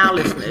explain to our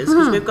listeners,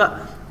 because we've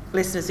got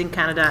listeners in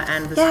Canada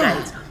and the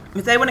States,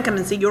 if they want to come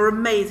and see your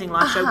amazing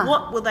live show,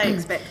 what will they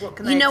expect? What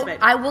can they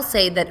expect? I will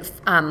say that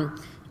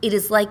it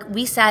is like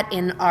we sat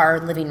in our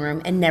living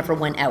room and never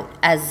went out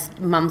as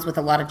mums with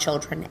a lot of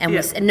children, and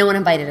and no one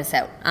invited us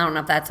out. I don't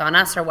know if that's on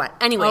us or what.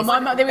 Anyways,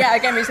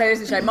 again, we say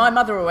this show. My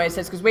mother always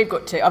says, because we've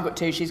got two, I've got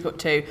two, she's got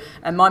two,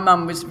 and my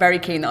mum was very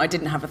keen that I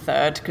didn't have a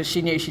third because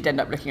she knew she'd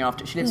end up looking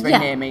after it. She lives very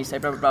near me, so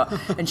blah blah blah.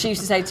 And she used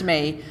to say to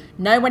me,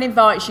 "No one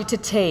invites you to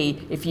tea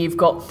if you've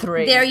got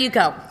three." There you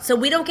go. So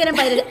we don't get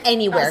invited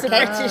anywhere. That's a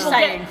British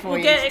saying for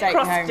you. We'll get it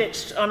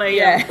cross-stitched on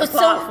a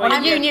on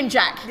a Union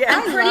Jack.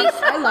 Yeah.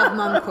 I love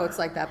mum quotes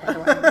like that, by the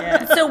way.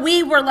 Yeah. So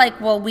we were like,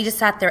 well, we just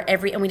sat there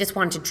and we just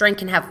wanted to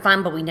drink and have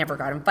fun, but we never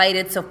got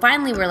invited. So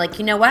finally we're like,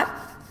 you know what?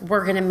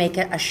 We're going to make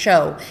it a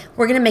show.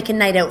 We're going to make a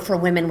night out for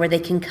women where they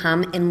can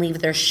come and leave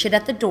their shit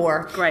at the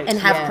door and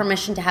have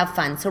permission to have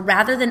fun. So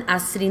rather than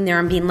us sitting there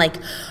and being like,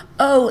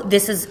 oh,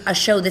 this is a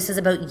show, this is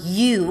about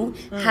you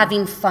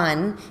having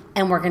fun,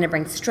 and we're going to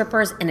bring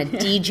strippers and a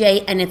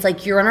DJ, and it's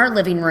like you're in our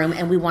living room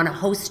and we want to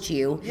host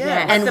you.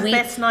 Yeah, and the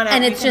best night out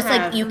and it's just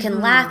have. like you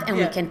can laugh and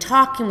we can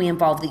talk and we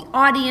involve the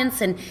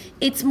audience, and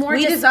it's more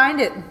we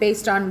designed it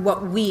based on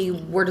what we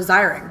were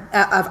desiring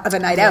of a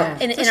night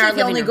out. In our if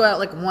you only go out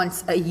like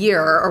once a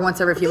year or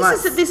once every few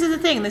months. This is the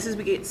thing.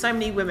 We get so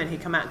many women who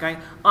come out going,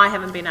 I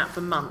haven't been out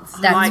for months.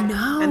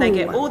 And they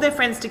get all their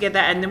friends together,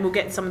 and then we'll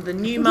get some of the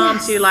new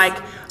moms who I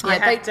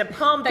have to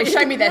pump. They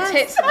show me their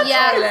tits. They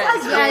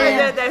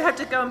have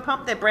to go and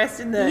pump their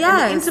breasts in the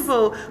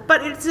interval.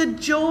 But it's a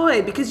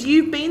joy because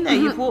you've been there.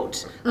 You've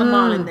walked a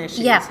mile in their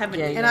shoes, haven't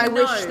you? And I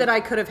wish that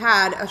I could have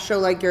had a show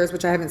like yours,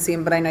 which I haven't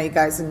seen, but I know you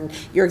guys, and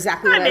you're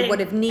exactly what I would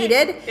have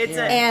needed.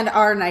 And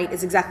our night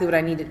is exactly what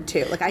I needed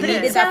too. Like I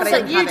needed that, but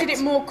I didn't have it. You did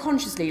it more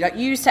consciously. Like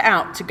you set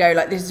out to go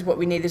like, this is what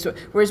we need.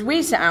 Whereas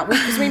we set out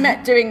because we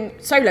met doing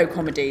solo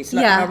comedies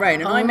on our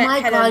own. And I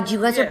met Helen. God,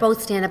 you guys are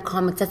both stand-up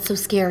comics. That's so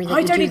scary.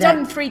 I'd only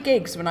done 3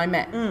 gigs when I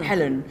met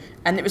Helen,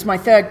 and it was my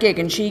 3rd gig,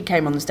 and she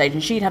came on the stage,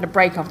 and she'd had a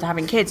break after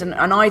having kids, and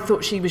I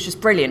thought she was just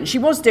brilliant. She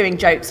was doing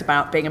jokes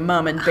about being a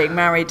mum and being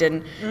married,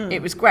 and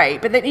it was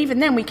great. But then, even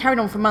then, we carried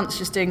on for months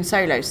just doing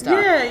solo stuff.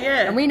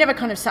 Yeah. And we never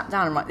kind of sat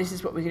down and like, this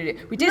is what we're going to do.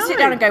 We did sit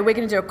down and go, we're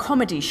going to do a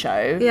comedy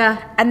show.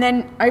 Yeah. And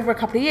then over a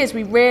couple of years,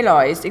 we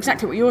realised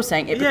exactly what you're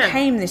saying. It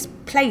became this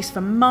place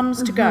for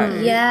mums to go.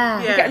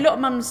 Yeah. You get a lot of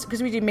mums,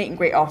 because we do meet and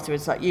greet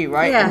afterwards, like you,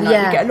 right? Yeah. And you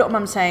get a lot of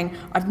mums saying,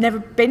 I've never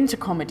been to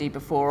comedy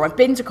before, or I've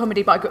been to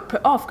comedy but I got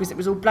put off because it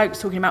was all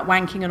blokes talking about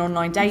wanking and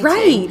online dating.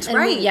 Right.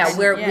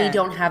 We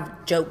don't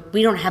have joke,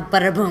 we don't have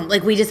butter boom.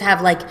 Like we just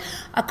have like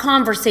a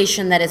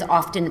conversation that is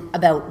often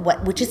about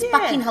which is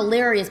fucking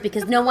hilarious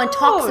because no one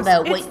talks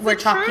about what we're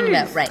talking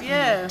about, right?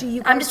 Yeah.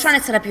 I'm just trying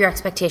to set up your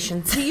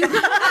expectations.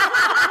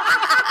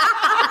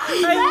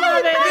 I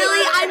love it.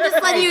 Really, I'm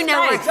just letting you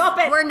know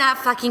we're not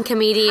fucking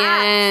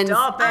comedians.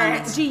 Stop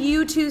it. Do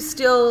you two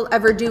still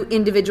ever do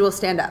individual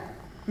stand-up?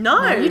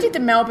 No. You did the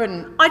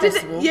Melbourne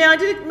Festival. I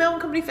did a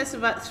Melbourne Comedy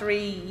Festival about 3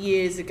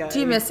 years ago. Do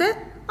you miss it?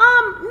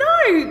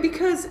 No,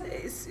 because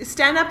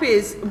stand-up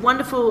is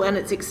wonderful and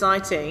it's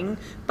exciting,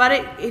 but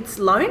it's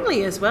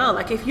lonely as well.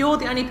 Like if you're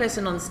the only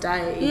person on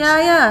stage,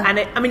 and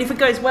if it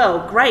goes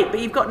well, great,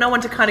 but you've got no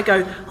one to kind of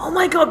go, oh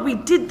my god, we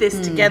did this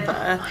together.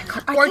 Oh my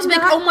god, or to be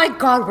like, oh my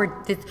god,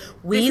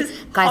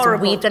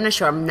 we've done a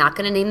show. I'm not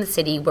going to name the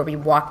city where we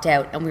walked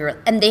out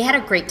and they had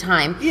a great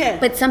time. Yeah.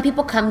 But some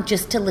people come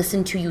just to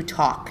listen to you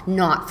talk,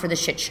 not for the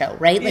shit show,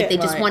 right? Like they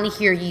just want to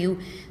hear you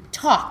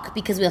talk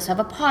because we also have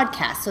a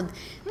podcast. So,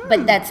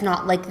 but that's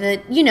not like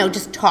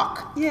just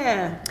talk.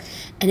 Yeah.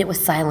 And it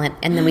was silent,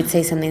 and then we'd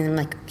say something, and I'm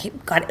like, okay,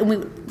 God. And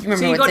remember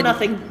so you got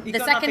nothing. The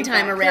second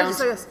time around, it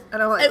was a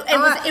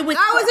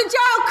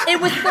joke. It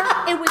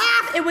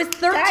was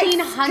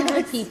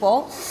 1,300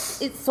 people.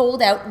 It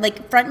sold out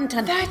like front and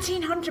center.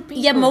 1,300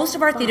 people. Yeah, most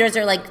of our theaters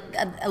are like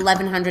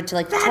 1,100 to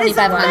like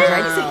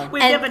 2,500.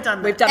 We've never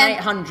done that. We've done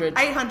 800.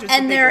 800.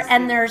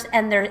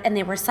 And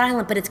they were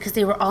silent, but it's because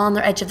they were all on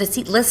their edge of the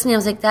seat listening. I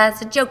was like,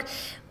 that's a joke.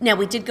 Now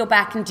we did go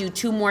back and do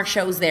 2 more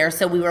shows there,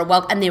 so we were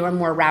and they were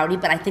more rowdy,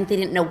 but I think they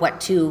didn't know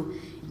what to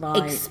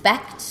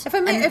expect.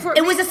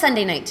 It was a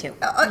Sunday night too.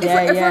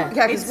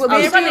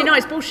 Sunday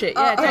night's bullshit.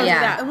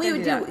 And we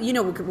would do,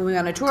 when we were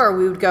on a tour,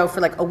 we would go for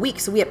like a week,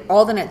 so we had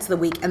all the nights of the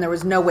week, and there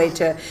was no way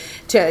to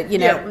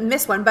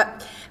miss one.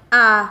 But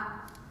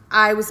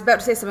I was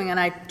about to say something and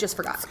I just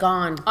forgot. It's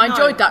gone. I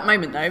enjoyed that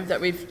moment though.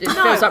 That it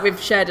feels like we've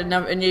shared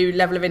a new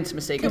level of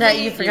intimacy. That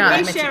you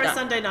forgot. We share a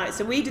Sunday night.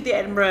 So we did the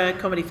Edinburgh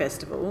Comedy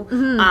Festival,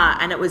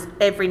 and it was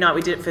every night.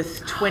 We did it for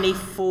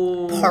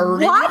 24.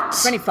 What?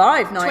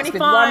 25 nights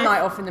with one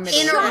night off in the middle.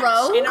 In a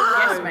row? In a row.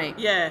 Yes, mate.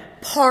 Yeah.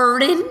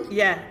 Pardon?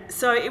 Yeah.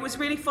 So it was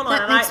really full on.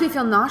 That makes me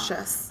feel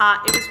nauseous.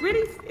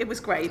 It was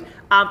great.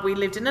 We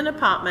lived in an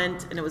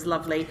apartment and it was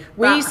lovely.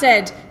 We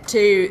said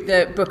to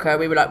the booker,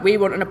 we were like, we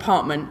want an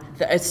apartment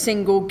that a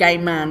single gay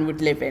man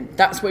would live in.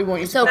 That's what we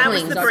want you to So do.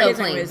 clean, so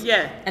clean.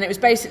 Yeah. And it was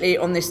basically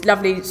on this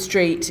lovely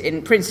street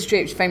in Princes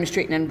Street, which is a famous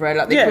street in Edinburgh,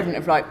 like the equivalent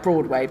of like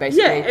Broadway,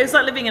 basically. Yeah, it was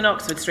like living in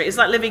Oxford Street. It's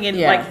like living in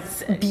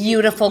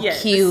beautiful,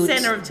 cute. the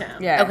centre of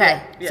town. Yeah.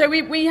 Okay. Yeah. So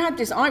we had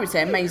this, I would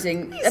say,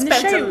 amazing. We And the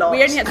spent a show, lot.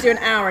 we only had to do an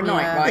hour a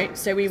night, right?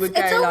 So we would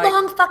go It's a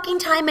long fucking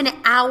time, an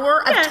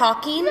hour of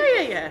talking.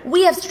 Yeah.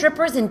 We have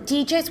strippers and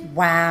DJs.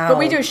 Wow. But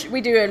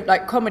we do a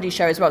like comedy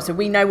show as well, so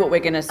we know what we're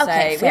going to say.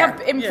 Okay, we fair. have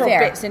improv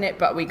bits in it,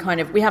 but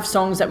we have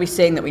songs that we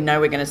sing that we know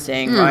we're going to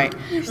sing, right?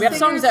 We have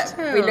songs that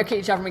we look at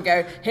each other and we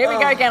go, here we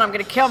go again, I'm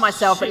going to kill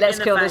myself, but Shoot let's in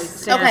the kill face. this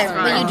singer. Okay,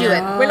 then you do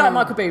it. We're like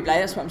Michael Bublé,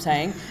 that's what I'm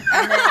saying.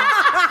 And then,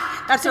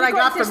 That's what I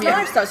got from you.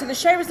 Lifestyle. So the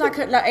show was like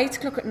at 8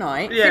 o'clock at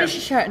night, finish the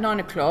show at 9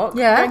 o'clock,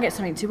 Yeah. go and get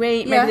something to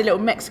eat, maybe the little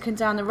Mexican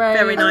down the road.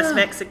 Very nice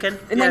Mexican.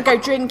 And then go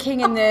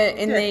drinking in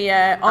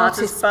the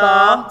artist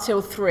bar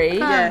till 3.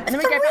 Yeah. And then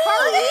we go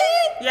party.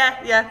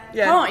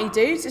 Yeah. Party,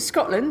 dudes. It's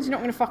Scotland. You're not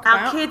going to fuck Our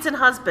about. kids and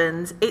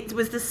husbands, it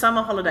was the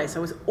summer holiday, so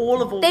it was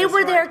all of August. They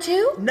were there right?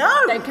 too? No.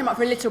 They came up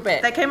for a little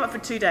bit. They came up for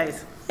 2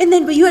 days. And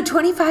then, but you had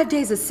 25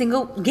 days of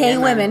single gay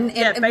women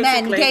Yeah, and men,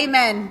 basically. gay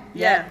men.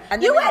 Yeah.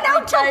 And You then went we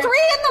out till 3 go-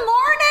 in the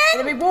morning. And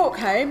then we walk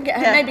home, get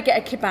home, Yeah. maybe get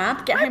a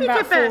kebab, get home Maybe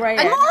about kebab. 4 a.m.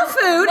 And more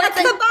food, a What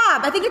the-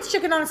 kebab. I think it's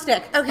chicken on a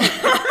stick. Okay.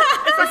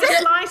 It's like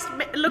a sliced,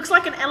 it looks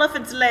like an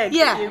elephant's leg.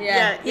 Yeah.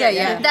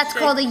 Yeah. That's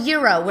called a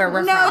gyro where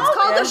we're No, from. it's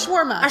called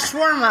a shawarma. A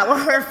shawarma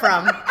where we're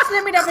from. So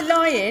then we'd have a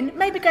lie-in,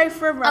 maybe go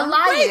for a run. A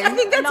lion? Wait, I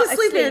think that's a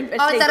sleep-in. Oh,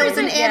 I thought it was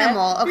an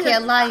animal. Okay, a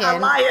lion. A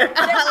lion.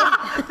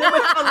 There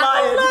was a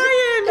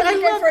lion. Then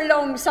we go for a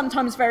long,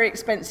 sometimes very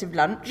expensive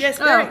lunch. Yes,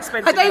 very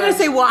expensive. I thought you were going to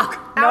say lunch.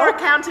 walk. Our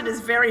accountant is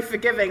very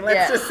forgiving. Let's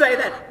Yeah. just say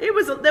that there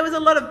was a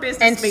lot of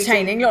business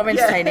Entertaining, meeting. a lot of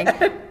Yeah. entertaining.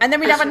 And then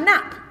we'd have a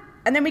nap.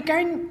 And then we go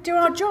and do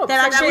our job.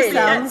 That that actually was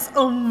sounds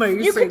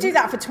amazing. You could do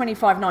that for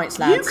 25 nights,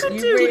 lads. could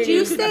do- really Did you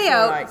could stay feel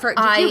out like- for? Did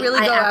I- you really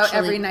I go out actually-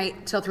 every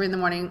night till 3 in the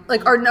morning?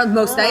 Like, or no,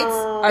 most nights.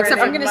 Except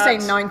I'm pretty going to say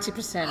much.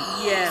 90%.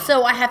 Yeah.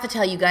 So I have to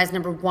tell you guys,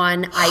 number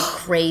one, I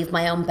crave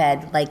my own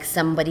bed like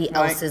somebody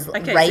else's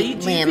Okay, right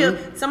so you limb. feel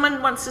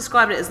someone once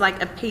described it as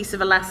like a piece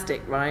of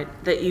elastic, right?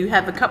 That you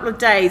have a couple of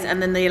days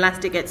and then the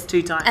elastic gets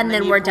too tight. and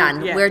then you we're pull-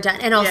 done. yeah. We're done.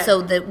 And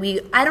also Yeah.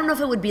 that I don't know if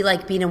it would be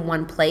like being in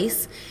one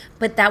place,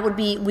 but that would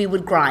be, we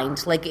would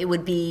grind. Like it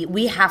would be,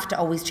 we have to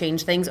always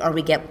change things or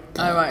we get,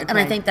 Oh, right, and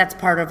I okay. think that's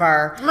part of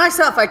our,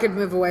 Myself, I could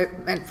move away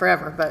and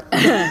forever, but no,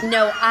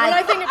 Well,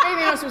 I think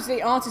everything else was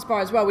the artist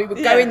bar as well. We would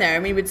go Yeah. in there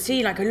and we would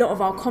see like a lot of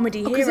our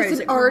comedy 'cause it's heroes. an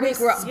that artist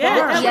grew up Yeah,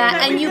 bars.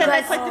 and you that's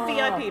guys- like the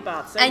VIP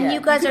bar. So and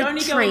you guys could are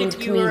only go in trained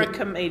if you were a comedians.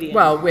 comedian.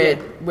 Well,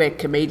 we're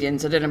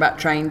comedians. I don't know about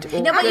trained.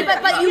 Or No, but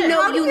you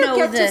know, how do you you know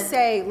get the. to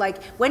say, like,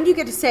 when do you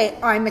get to say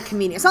I'm a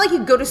comedian? It's not like you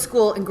go to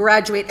school and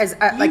graduate as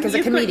a, like as a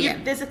You've got-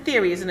 comedian. there's a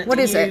theory, isn't it? What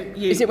that is it?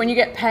 Is it when you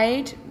get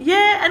paid?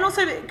 Yeah, and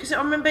also because I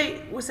remember,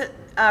 was it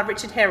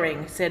Richard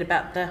Herring said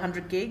about the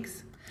 100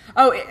 gigs?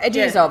 Oh,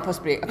 ideas Yeah. are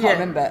possibly. I can't Yeah.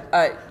 remember.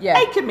 Yeah.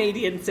 A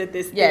comedian said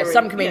this. Yeah, theory.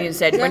 some comedian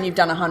said when Yeah. you've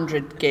done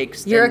 100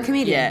 gigs, You're then- a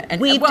comedian. Yeah,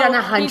 and We've well, done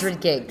he's- 100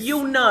 gigs.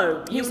 You'll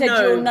know. He said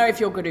you'll know if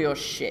you're good or you're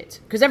shit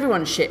because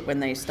everyone's shit when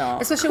they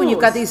start. Especially when you've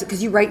got these,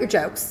 because you write your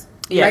jokes,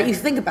 Yeah. right? You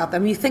think about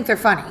them, you think they're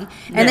funny,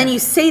 and then you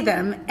say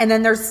them, and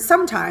then there's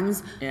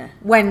sometimes Yeah.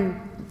 when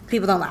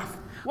people don't laugh.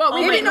 Well,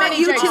 we Maybe make not many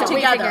you jokes two that we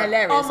think together. are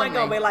hilarious. Oh my aren't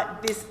god, we? we're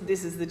like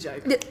this is the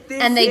joke. Th-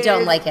 This And they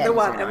don't is like it. The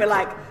one, and we're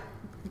like,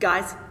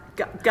 guys.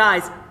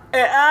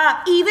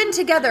 Even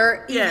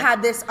together, you've Yeah.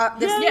 had this.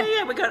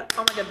 Yeah. We're going,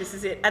 oh my god, this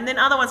is it. And then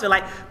other ones were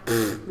like,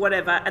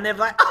 whatever. And they're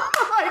like, oh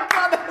my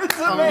god, that's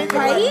amazing.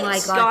 Right? Oh my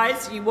God.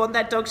 Guys, you want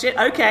that dog shit?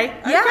 Okay.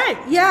 Yeah, Okay.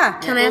 yeah.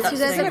 Can I ask you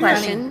guys a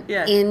question?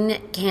 Yeah.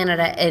 In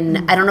Canada,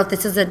 and I don't know if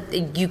this is a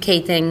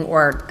UK thing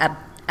or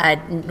a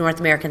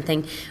North American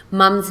thing,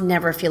 mums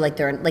never feel like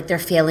they're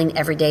failing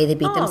every day. They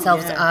beat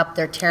themselves yeah. up.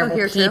 They're terrible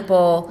here too?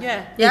 people.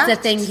 Yeah. Yeah? It's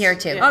a thing here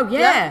too. Oh yeah,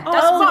 Yeah.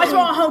 That's what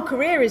our whole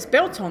career is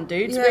built on,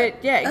 dudes.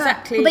 Yeah.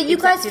 Exactly. But you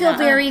guys exactly feel that.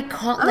 very I'm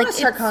gonna like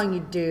start it's- calling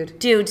you dude.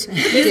 dude. So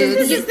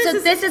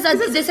this is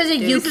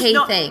a UK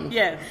not- thing.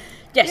 Yeah.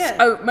 Yes. Yeah.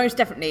 Oh, most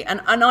definitely.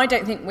 And I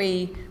don't think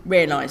we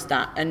realise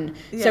that. And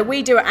so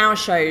we do at our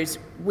shows.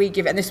 We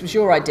give, and this was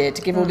your idea,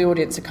 to give all the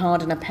audience a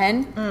card and a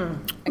pen.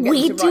 And get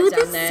We them to do write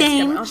the down there,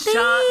 same to go, Shut the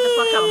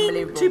fuck up.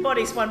 Unbelievable. 2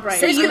 bodies, 1 brain.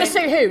 Who's going to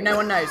sue who? No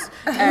one knows.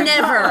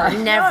 Never.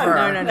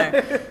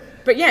 No.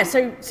 But yeah,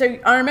 so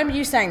I remember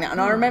you saying that,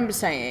 and I remember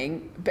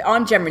saying, but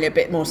I'm generally a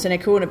bit more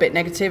cynical and a bit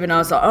negative, and I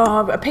was like,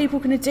 oh, are people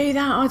going to do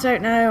that? I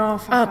don't know.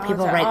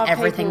 People write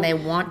everything they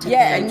want to.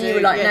 Yeah, do. and you were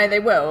like, Yeah. no, they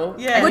will.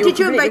 Yeah. And What were did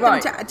you invite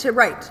completely them to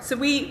write? So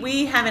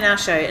we have in our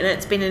show, and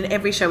it's been in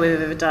every show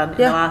we've ever done in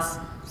the last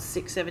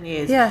 6-7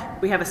 years. Yeah.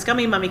 We have a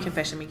scummy mummy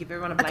confession. We give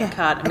everyone a blank Okay.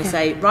 card, and we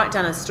say, write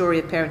down a story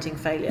of parenting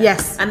failure.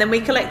 Yes. And then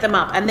we collect them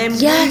up, and then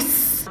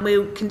Yes.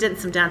 we'll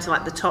condense them down to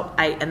like the top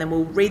 8, and then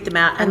we'll read them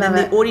out, and then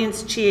love the it.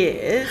 audience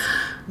cheers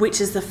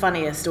which is the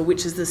funniest or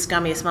which is the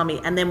scummiest mummy,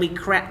 and then we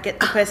get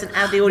the person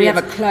out of the audience. We have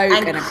a cloak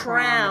and a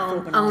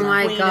crown. Oh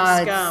my Queen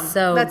God, of Scum.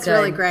 so That's good.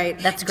 really great.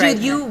 That's great.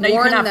 Dude, you No, you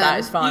warn can have them. that.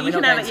 It's fine. You We're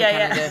can not have going it, to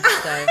yeah, Canada, yeah. so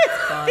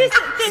it's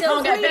fine.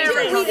 So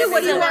We do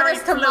what you want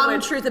us to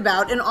mom truth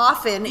about, and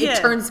often it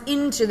turns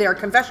into their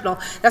confessional.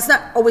 That's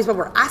not always what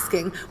we're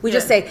asking. We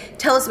just say,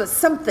 tell us about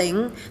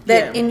something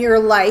that in your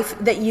life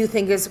that you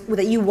think is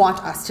that you want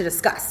us to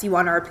discuss. You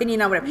want our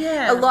opinion on whatever.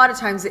 Yeah. A lot of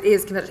times it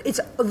is confessional. It's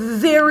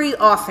very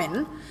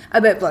often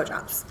about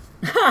blowjobs.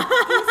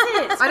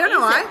 I don't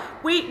know why.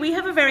 We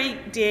have a very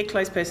dear,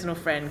 close personal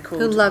friend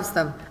called Who loves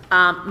them?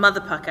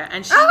 Mother Pucker,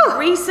 and she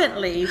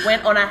recently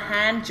went on a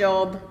hand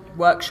job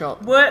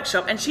Workshop,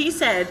 and she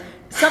said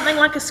something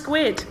like a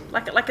squid,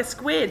 like a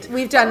squid.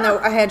 We've done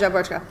a hand job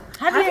workshop.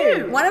 Have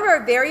you? One of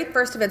our very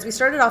first events, we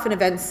started off in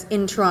events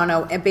in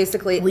Toronto, and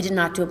basically We did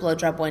not do a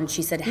blowjob one.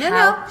 She said how.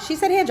 No, she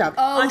said hand job.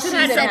 Oh, It's she a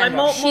hand said, job,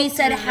 like she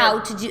said how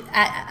to do.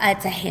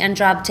 It's a hand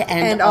job to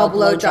end and all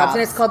blowjobs,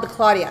 and it's called the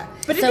Claudia.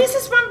 But this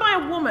is run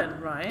by a woman,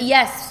 right?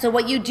 Yes. So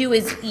what you do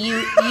is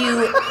you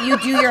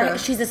do your.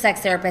 She's a sex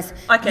therapist.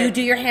 Okay. You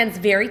do your hands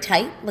very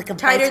tight, like a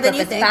Tighter vice than grip,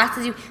 you as think. fast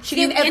as you. She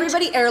you gave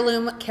everybody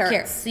heirloom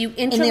carrots. So you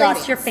in the interlace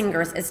audience. your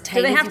fingers as tight.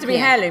 Do they as have you to be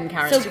can. heirloom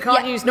carrots? You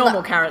can't use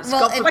normal carrots.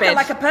 well, God forbid.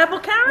 Like a purple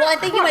carrot? Well, I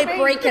think you might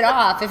break it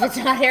off if it's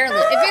not heirloom.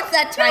 If it's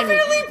that tiny,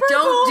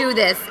 don't do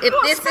this. If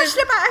this is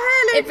about a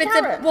heirloom if it's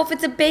carrot? if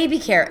it's a baby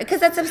carrot, because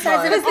that's the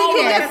size of a Because they can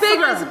penis. get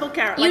bigger. Sizable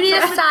carrot. You need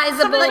a something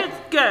sizable- with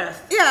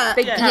girth. Yeah.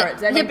 Big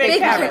carrots. Yeah, Big big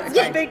carrots.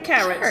 Yeah. Big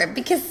carrots. Sure,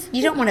 because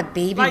you don't want a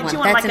baby Like, one. do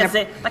you want That's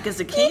like a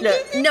zucchini?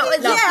 no,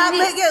 it's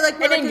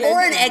like English.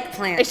 or an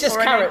eggplant. It's just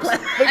Or an carrots.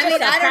 eggplant. We I just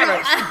mean, have I don't know.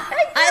 carrots.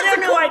 I don't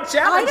know. Quite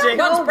challenging.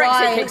 know Once Brexit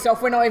why. kicks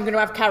off, we're not even going to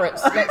have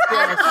carrots. Let's be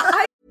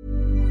honest.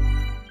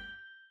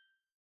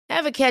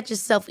 Ever catch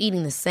yourself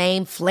eating the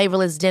same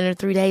flavorless dinner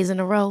 3 days in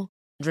a row?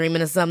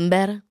 Dreaming of something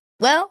better?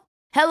 Well,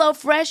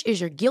 HelloFresh is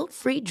your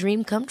guilt-free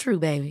dream come true,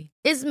 baby.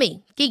 It's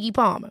me, Keke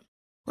Palmer.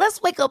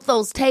 Let's wake up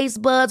those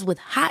taste buds with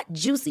hot,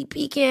 juicy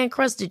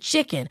pecan-crusted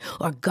chicken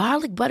or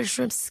garlic butter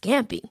shrimp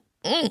scampi.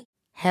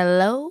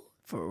 Hello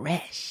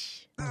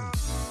Fresh.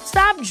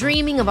 Stop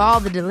dreaming of all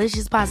the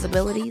delicious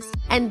possibilities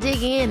and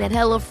dig in at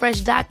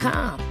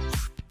HelloFresh.com.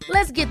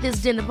 Let's get this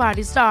dinner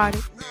party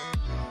started.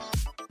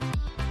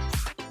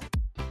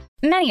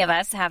 Many of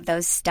us have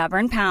those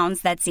stubborn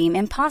pounds that seem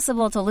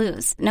impossible to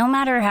lose, no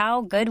matter how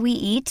good we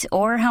eat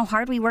or how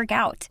hard we work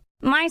out.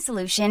 My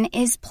solution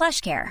is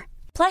PlushCare.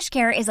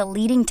 PlushCare is a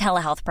leading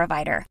telehealth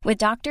provider with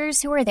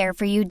doctors who are there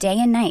for you day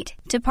and night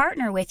to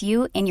partner with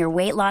you in your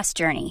weight loss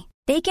journey.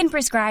 They can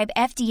prescribe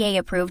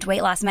FDA-approved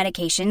weight loss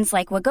medications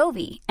like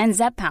Wegovy and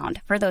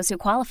Zepbound for those who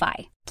qualify.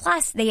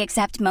 Plus, they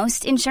accept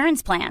most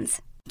insurance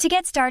plans. To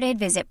get started,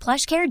 visit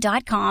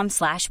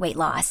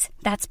plushcare.com/weightloss.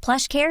 That's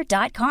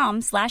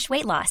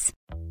plushcare.com/weightloss.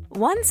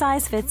 One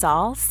size fits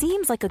all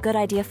seems like a good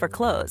idea for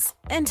clothes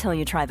until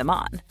you try them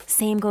on.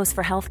 Same goes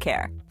for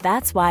healthcare.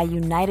 That's why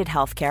United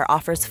Healthcare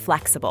offers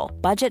flexible,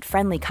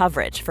 budget-friendly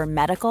coverage for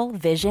medical,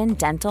 vision,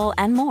 dental,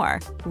 and more.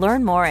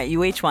 Learn more at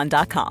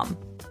uh1.com.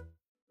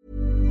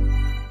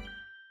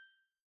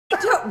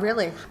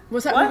 Really?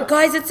 What's that? What?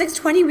 Guys, it's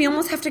 6:20. We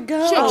almost have to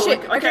go. Shit.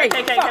 Okay.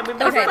 Fuck. We've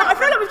Okay. I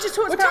feel like we've just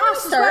talked What about time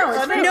us does as it well.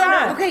 start? It's No,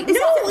 bad. okay, Is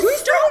no, it- we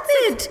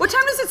started. What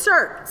time does it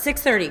start?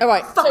 6:30. All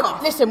right. Fuck So,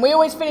 off. listen, we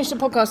always finish the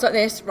podcast like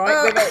this,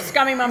 right? With a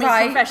scummy mummy's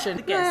Right.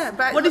 confession. Yes.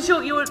 but- What is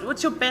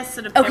what's your best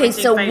sort of Okay,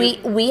 parenting so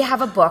favorite? we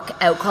have a book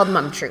out called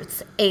Mum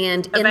Truths,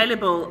 and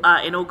Available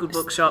in all good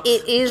bookshops.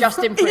 it is Just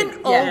in print.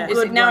 all Yeah. Is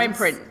good it now in ones.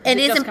 print? It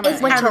Is it is. just come It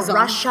out? went to Amazon.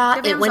 Russia.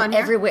 Do you It have went Amazon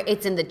here? everywhere.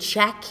 It's in the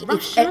Czech. It's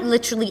Russia?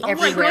 literally Oh my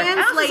everywhere. God, ours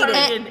is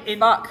Translated. in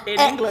Fuck.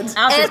 England.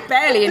 Ours is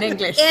barely in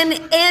English. and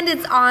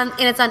it's on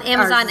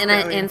Amazon is and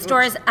barely in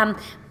stores.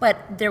 But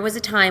there was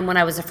a time when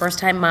I was a first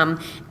time mom,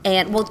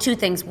 and well, two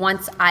things.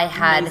 Once I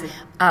had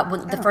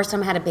the first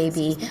time I had a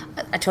baby.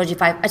 I told you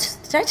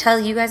did I tell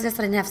you guys this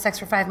that I didn't have sex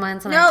for 5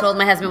 months? And I Nope. told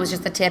my husband it was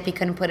just a tip. He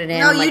couldn't put it in.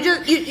 No, I'm like,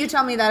 you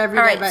tell me that every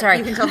all day, right, but sorry.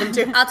 you can tell them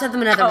too. I'll tell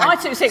them another Oh, one. I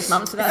took 6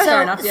 months, so that's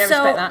fair enough. Yeah,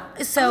 respect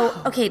that. So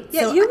okay.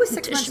 Yeah, so you was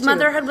 6 months too.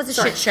 Motherhood was a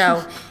shit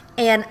show.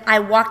 And I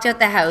walked out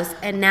the house,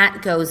 and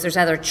Nat goes, "There's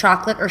either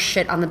chocolate or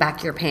shit on the back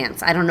of your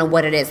pants. I don't know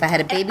what it is." I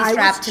had a baby I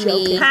strapped was to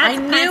me.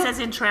 joking. Pants as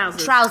in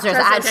trousers. Trousers.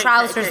 I had Okay,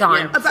 trousers okay, on.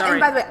 yeah. And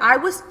by the way,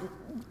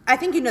 I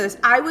think you know this.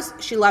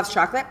 She loves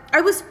chocolate.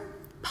 I was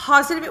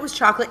positive it was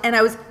chocolate, and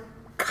I was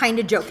kind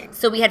of joking.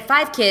 So we had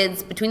 5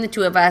 kids between the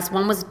two of us.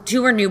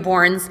 2 were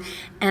newborns,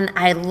 and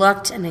I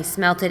looked and I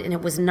smelt it, and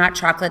it was not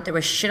chocolate. There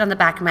was shit on the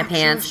back of my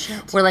pants.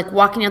 shit. We're like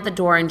walking out the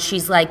door, and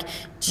she's like,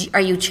 "Are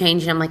you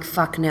changing?" I'm like,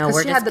 "Fuck no,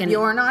 we're she just had the gonna."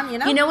 Bjorn on, you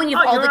know? You know when you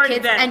have Oh, all you're the already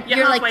kids, there. and You're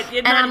you're like, halfway-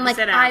 you're and I'm like,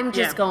 90% out. I'm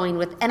just Yeah. going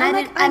with, and I'm I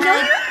like, didn't, and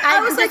I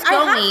was just like,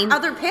 I going. have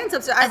other pants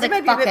upstairs. I was They like,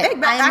 might be a fuck bit it.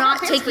 big, but I'm I have not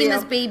pants for taking you.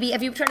 this baby.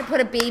 If you try to put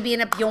a baby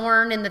in a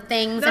Bjorn and the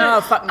things, No,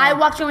 and fuck no. I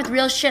walked around with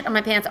real shit on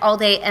my pants all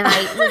day, and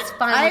I was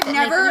fine. I with have it.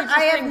 never, just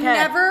I have didn't care.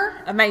 never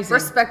Amazing.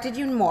 respected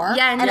you more.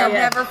 Yeah, and no, I've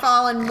yeah. never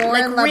fallen more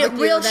like in love with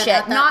you real than shit,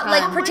 at that not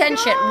like time. pretend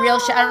shit, real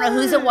shit. I don't know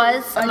whose it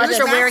was. I'm It not was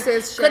sure where.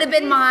 Max's shit. Could have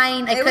been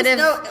mine. I It could was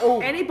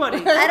have. Anybody.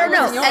 I don't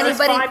know.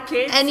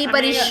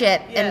 anybody's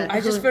shit. Yeah. And I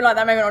just feel like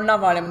that moment on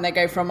Love Island when they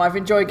go from, I've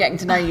enjoyed getting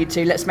to know you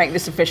to, let's make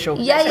this official.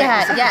 Yeah.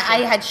 I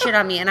had shit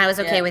on me, and I was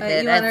okay with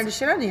it. You want her to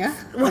shit on you?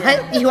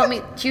 What? You want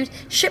me to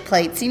shit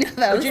plates? You know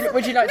those?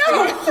 Would you like to be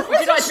my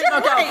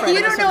girlfriend?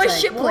 You don't know a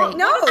shit plate?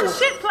 No. A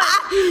shit plate.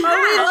 We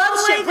love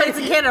shit plates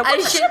in Canada.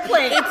 What's a shit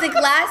plate? It's a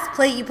glass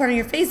plate you put on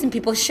your face, and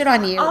people shit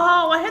on you.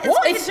 Oh, I had this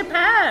in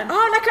Japan.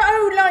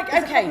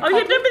 Okay. Oh,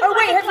 you've never been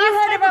wait, have you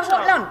heard of a hot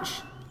tabletop? lunch?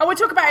 Oh, we'll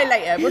talk about it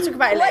later. Anyway,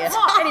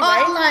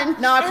 lunch?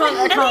 no, I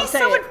can't And he's say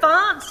so it.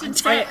 advanced in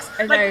sex.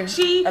 I know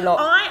a lot.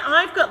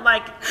 I've got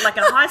like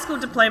a high school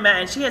diploma,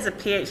 and she has a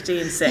PhD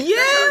in sex. Mate,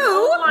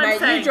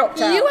 you dropped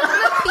out. You have a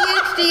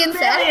PhD in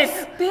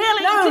sex?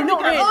 Barely. No,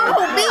 not really.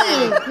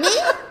 Oh, me?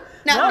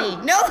 Not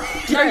me. No.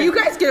 No, you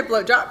guys get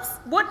blowjobs.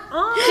 What?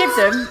 Oh. Give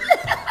them.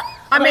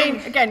 I mean,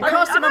 again,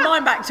 casting my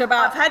mind back to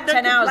about I've had no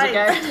 10 hours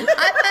ago. complaints.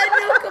 I've had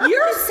no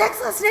Your sex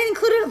last night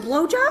included a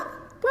blowjob?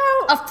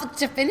 Well,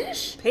 to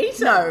finish?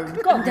 Peter. no,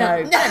 God, no.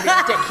 That'd be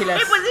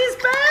ridiculous. It was his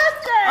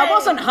birthday. I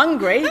wasn't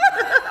hungry.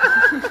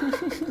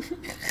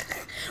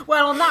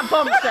 Well, on that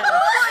bombshell.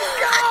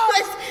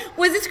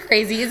 Was this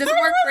crazy? Is this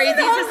more crazy?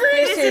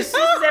 This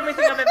is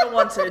everything I've ever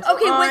wanted.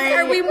 Okay,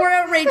 are we more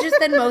outrageous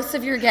than most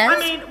of your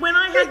guests? I mean, when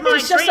I had my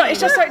It's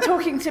just like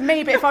talking to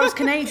me, but if I was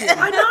Canadian.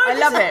 I know. I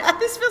love it.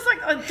 This feels like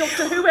a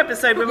Doctor Who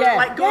episode where Yeah. we're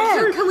like going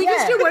through. Can we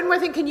just do one more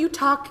thing? Can you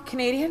talk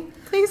Canadian,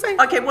 please?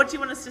 Okay, what do you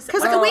want us to say?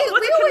 Because What's we a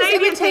always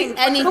Canadian imitate thing?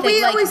 anything, but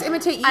we like, always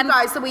imitate you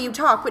guys the way you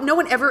talk, but no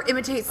one ever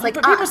imitates like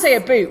But people us. say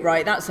a boot,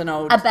 right? That's an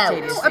old About.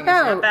 tedious No, thing,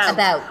 isn't it?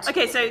 About.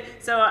 Okay, so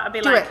I'll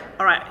be Do like, it.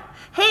 all right.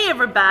 Hey,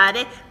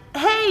 everybody.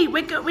 Hey,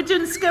 we're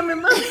doing Scum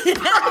and Money. We're doing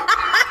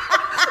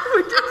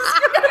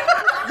Scum and Money.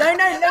 No,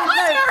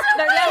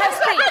 let her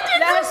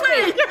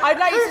speak. I'd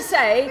like you to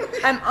say,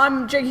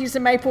 I'm drinking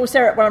some maple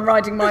syrup while I'm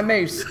riding my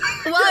moose.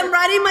 Well, I'm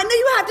riding my... No,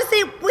 you have to say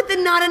it with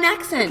not an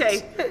accent.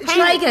 Okay.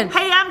 Try again.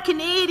 Hey, I'm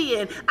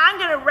Canadian. I'm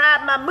going to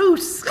ride my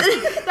moose.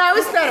 That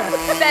was better.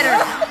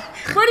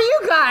 What do you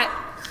got?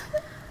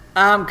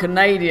 I'm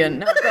Canadian.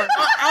 No, go on.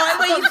 Why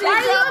are you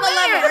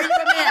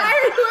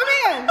a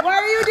man? Why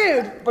are you a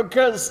dude?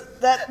 Because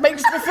that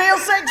makes me feel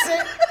sexy.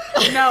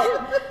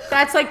 No,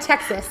 that's like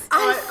Texas.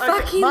 I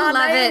fucking My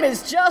love name it.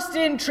 is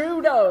Justin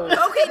Trudeau.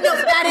 Okay, no,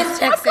 that is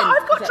Texan.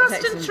 I've got Is that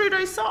Justin Texan?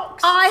 Trudeau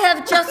socks. I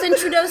have Justin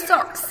Trudeau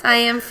socks. I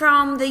am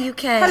from the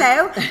UK.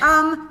 Hello.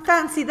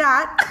 Fancy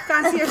that?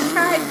 Fancy a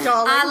shag,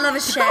 darling? I love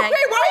a shag. Wait,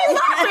 why are you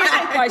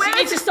laughing? Right, so you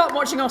need to stop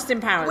watching Austin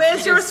Powers.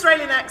 Where's your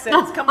Australian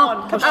accents? Come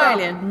on.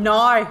 Australian?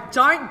 No,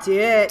 don't do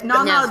it.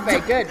 No, No, no,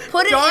 very good.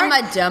 Put it in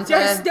my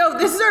dumper. No,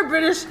 this is our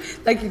British,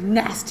 like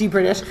nasty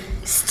British.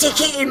 Stick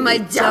it in My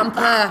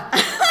dumper.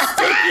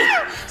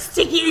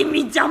 Stick it in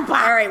me dumper.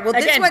 All right, well,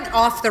 this Again. went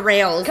off the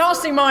rails.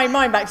 Casting my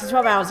mind back to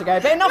 12 hours ago,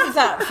 but enough of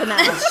that for now.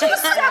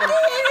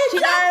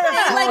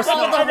 Like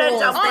all the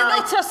rules. I'm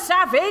not a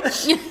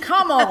savage.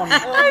 Come on.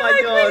 Oh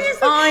my God.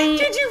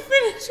 Did you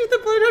finish with the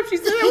blowjob? She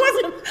said I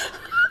wasn't.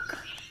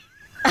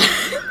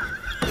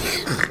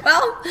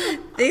 Well,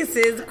 this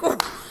is cool.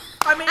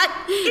 I mean,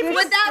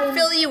 Would that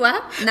fill you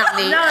up? Not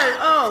me. no.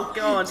 Oh,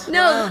 God.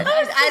 No,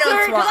 I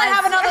don't swallow. Can I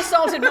have another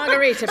salted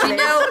margarita, please? You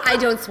know, I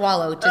don't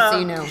swallow, just so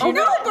you know.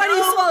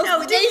 Nobody swallows.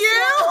 No, do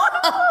you?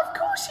 Oh, of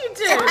course you do.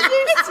 Peter, where do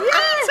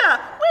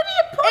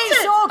you put It's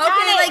it?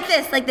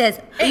 organic. Like this.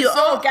 It's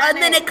organic. And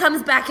then it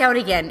comes back out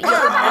again. Where do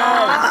you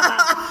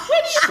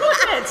put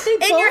it?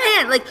 In your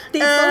hand, like, They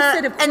both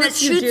said, of and it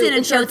course you shoots do. in and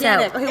It's shoots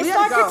organic. out. Okay, we It's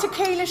gotta like go. a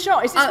tequila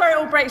shot. Is this where it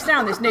all breaks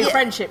down, this new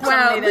friendship?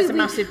 Suddenly there's a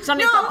massive...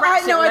 Suddenly it's like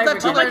Brexit I know, all I'd over love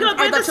to Oh my again. learn. God,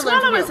 we're I'd the love to learn from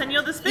swallowers you. and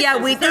you're the speakers. Yeah,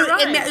 we Is do.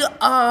 that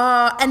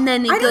right? And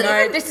then it goes.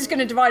 No, this is going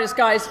to divide us,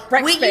 guys.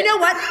 Brexit. You know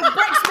what?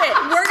 Brexit.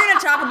 We're going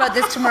to talk about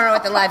this tomorrow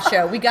at the live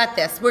show. We got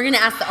this. We're going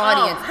to ask the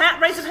audience.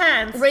 Raise of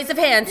hands. Raise of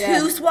hands. Yeah.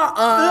 Who swallow?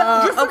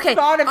 Okay.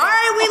 All thought of it.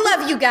 right, we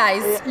love you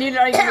guys. You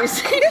know,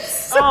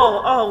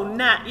 Oh,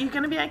 Nat, you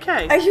going to be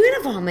okay? Are you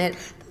gonna vomit?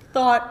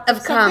 Thought Of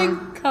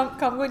something come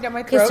going down my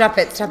Okay, throat. stop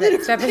it.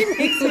 Makes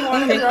me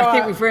want to throw I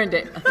think up. we've ruined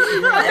it. And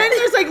then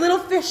there's like little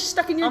fish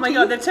stuck in your Oh my teeth.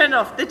 God, they've turned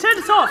off. They turned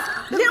us off.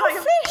 Little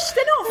fish.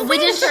 They're not fish. We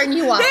just turned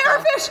you off. They are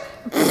though. fish.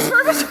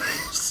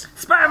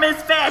 Sperm is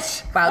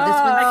fish. Wow, this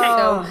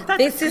was Okay.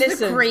 This is the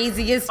Listen.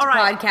 craziest All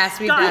right, podcast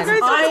we've guys, done.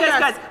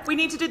 guys, we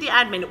need to do the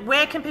admin.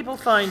 Where can people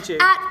find you?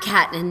 At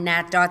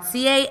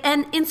catandnat.ca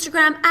and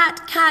Instagram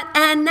at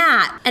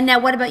catandnat. And now,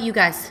 what about you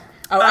guys?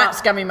 Oh, at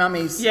Scummy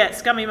Mummies. Yeah,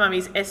 Scummy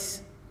Mummies.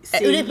 But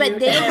they don't.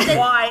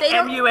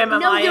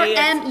 No, your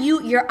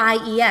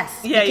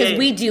IES. Yeah, because yeah.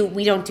 we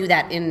don't do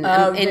that in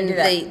don't do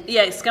that. the.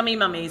 Yeah, Scummy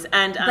Mummies,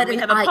 and But we an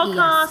have a IES.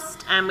 podcast,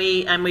 and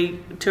we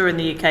tour in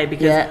the UK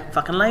because Yeah.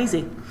 fucking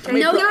lazy. No,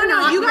 you're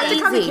not. You got to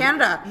come to Lazy.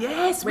 Canada.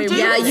 Yes, we do.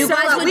 Yeah, you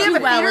guys would we have do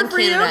a well theater in for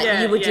you.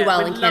 Canada. You would do well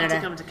in We'd love Canada.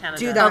 to come to Canada.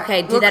 Do that.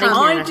 Okay, do We'll that in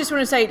come. Canada. I just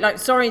want to say, like,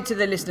 sorry to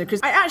the listener,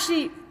 because I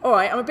actually, all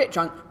right, I'm a bit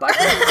drunk, but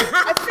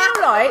I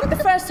feel like the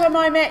first time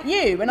I met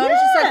you, and I was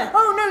just like,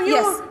 oh no,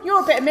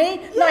 you're a bit of me,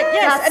 like,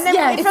 yes, and then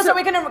it feels like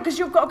we're gonna, because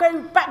you've got to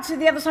go back to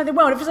the other side of the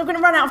world. It feels like we're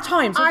gonna run out of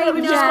time. So I feel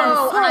like we've just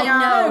gone,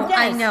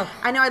 I know.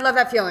 I love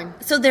that feeling.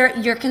 So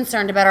you're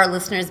concerned about our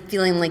listeners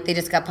feeling like they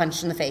just got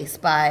punched in the face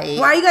by.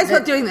 Why are you guys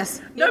not doing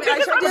this? No,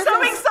 because I'm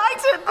so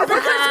excited.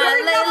 Because we're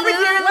in love with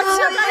you.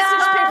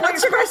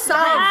 What's your first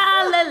sign?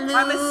 Hallelujah.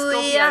 I'm a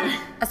Scorpio.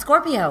 A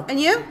Scorpio. And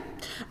you?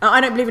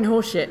 I don't believe in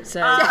horse shit, so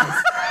And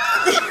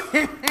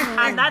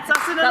that's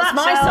us in a that's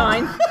my nutshell.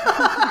 sign.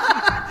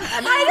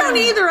 I don't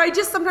either.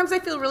 Sometimes I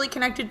feel really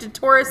connected to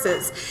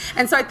Tauruses,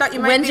 and so I thought you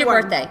might. When's be your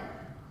one. birthday?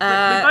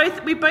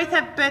 We both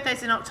have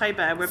birthdays in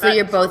October. So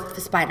you're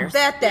both spiders.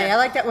 Birthday. I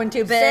like that one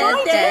too.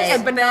 Birthday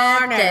and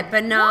banana. Birthday,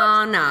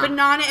 banana.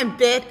 Banana and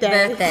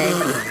birthday. Birthday.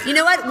 You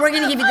know what? We're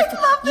gonna give you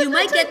the. You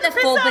might get the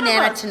full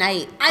banana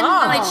tonight. I'm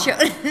not sure.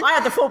 I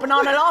had the full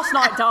banana last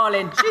night,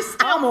 darling.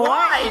 I'm all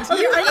right.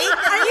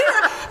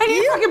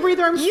 You fucking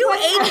breather. I'm You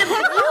ate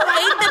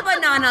the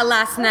banana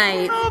last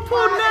night. Oh,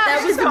 poor Nat.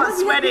 She's got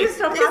sweaty.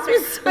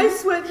 I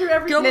sweat through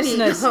every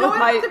Listeners, No,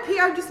 I have to pee.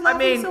 I'm just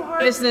laughing so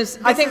hard. listeners,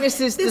 I think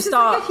this is the This is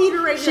start. like a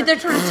heater right Should here. they're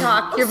trying to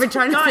talk? You've been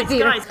trying to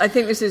Guys. I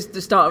think this is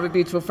the start of a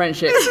beautiful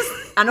friendship,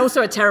 and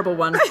also a terrible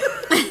one.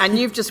 And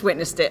you've just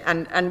witnessed it,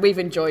 and we've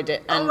enjoyed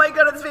it. And Oh my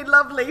God, it's been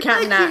lovely.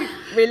 Cat and Nat,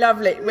 we're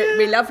lovely.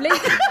 We're lovely.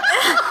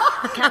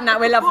 Cat and Nat,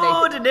 we're lovely.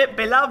 Wouldn't it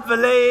be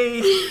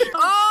lovely?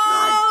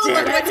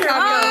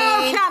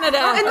 Canada.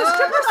 And the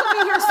strippers will be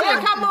here soon.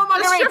 Here come more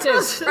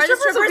margaritas. Are the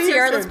strippers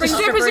here? Let's bring The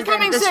strippers are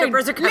coming The soon.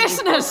 strippers are coming.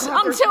 Listeners,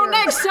 until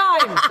next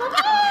time.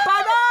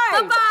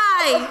 Bye-bye.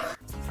 Bye-bye.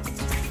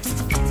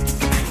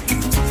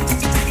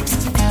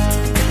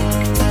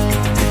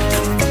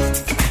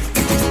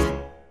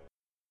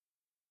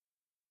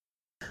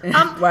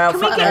 Well,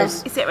 Can we fuck get?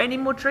 those. Is there any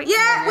more drinks?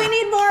 Yeah, we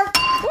need more.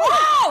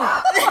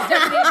 Oh Is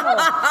there more?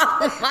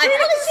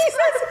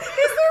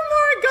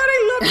 God,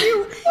 I love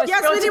you.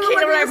 Yes, we need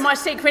more over my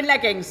sequin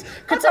leggings.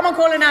 Could someone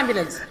call an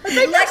ambulance?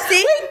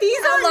 Lexi,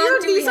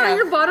 These are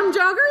your bottom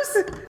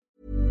joggers?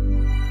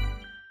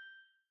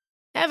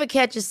 Ever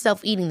catch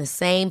yourself eating the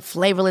same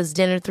flavorless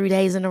dinner 3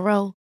 days in a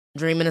row?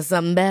 Dreaming of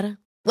something better?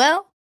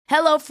 Well,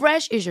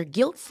 HelloFresh is your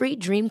guilt-free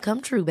dream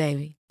come true,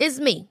 baby. It's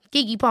me,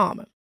 Keke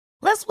Palmer.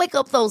 Let's wake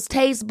up those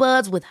taste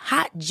buds with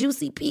hot,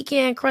 juicy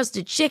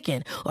pecan-crusted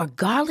chicken or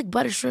garlic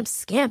butter shrimp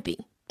scampi.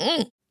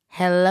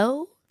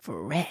 Hello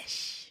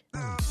Fresh.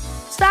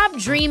 Stop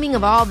dreaming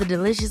of all the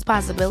delicious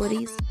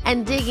possibilities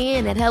and dig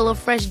in at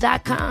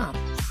HelloFresh.com.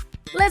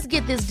 Let's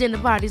get this dinner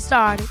party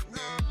started.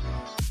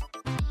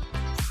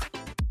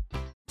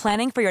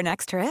 Planning for your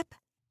next trip?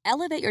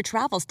 Elevate your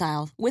travel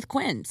style with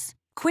Quince.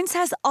 Quince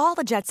has all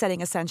the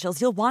jet-setting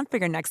essentials you'll want for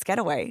your next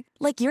getaway,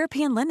 like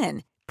European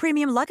linen,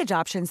 premium luggage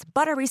options,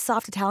 buttery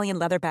soft Italian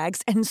leather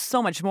bags, and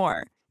so much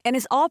more. And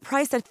is all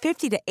priced at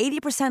 50 to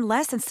 80%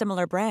 less than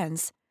similar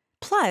brands.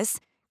 Plus,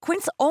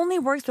 Quince only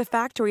works with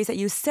factories that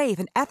use safe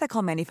and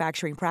ethical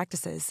manufacturing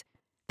practices.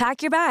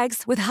 Pack your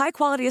bags with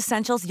high-quality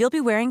essentials you'll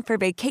be wearing for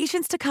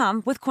vacations to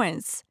come with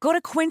Quince. Go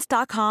to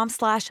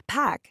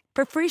quince.com/pack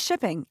for free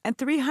shipping and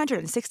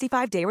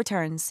 365-day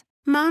returns.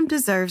 Mom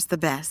deserves the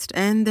best,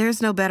 and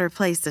there's no better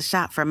place to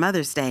shop for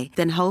Mother's Day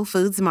than Whole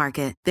Foods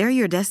Market. They're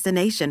your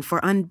destination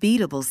for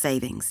unbeatable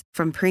savings,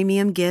 from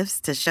premium gifts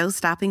to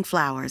show-stopping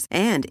flowers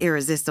and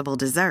irresistible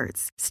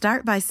desserts.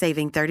 Start by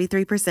saving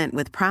 33%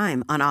 with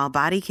Prime on all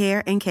body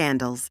care and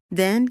candles.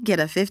 Then get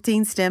a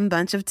 15-stem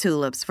bunch of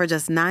tulips for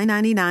just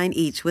 $9.99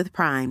 each with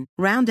Prime.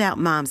 Round out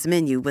Mom's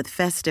menu with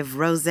festive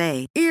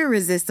rosé,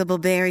 irresistible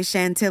berry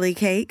chantilly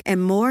cake,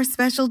 and more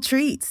special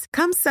treats.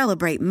 Come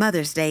celebrate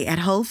Mother's Day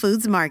at Whole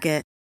Foods Market.